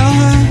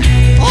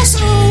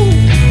 Also,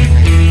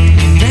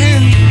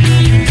 man,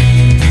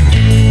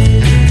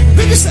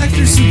 biggest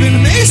actors have been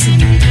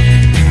amazing.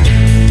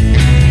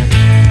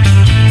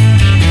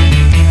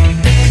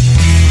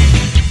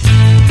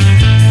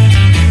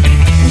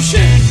 Oh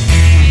shit.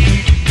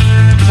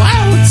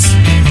 Clouds.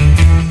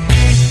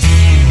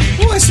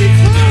 Oh, I see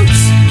clouds.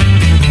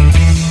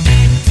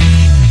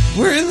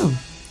 Where are them?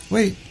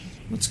 Wait,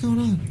 what's going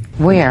on?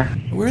 Where?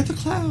 Where are the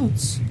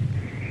clouds?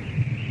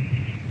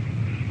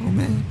 Oh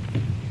man.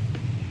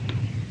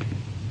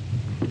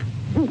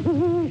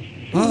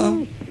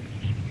 Uh-oh.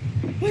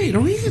 Wait,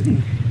 are we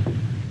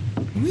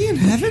in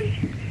heaven?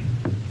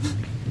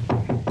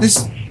 Let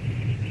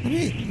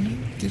me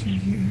get in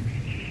here.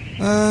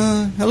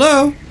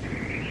 Hello?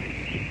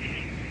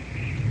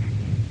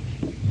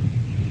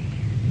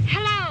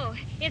 Hello?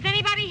 Is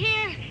anybody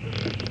here?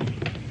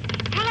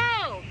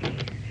 Hello?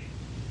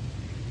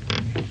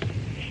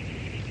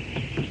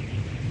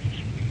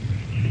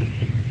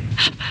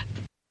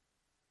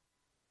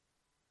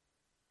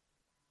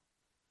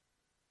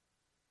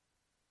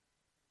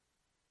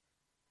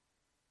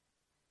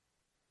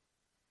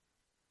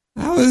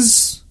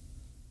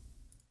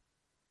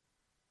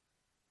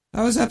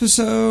 That was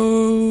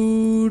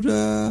episode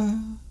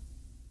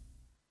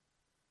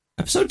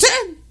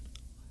 10.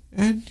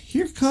 And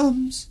here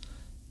comes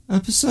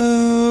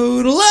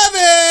episode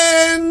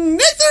 11.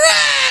 Nick the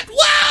Rat!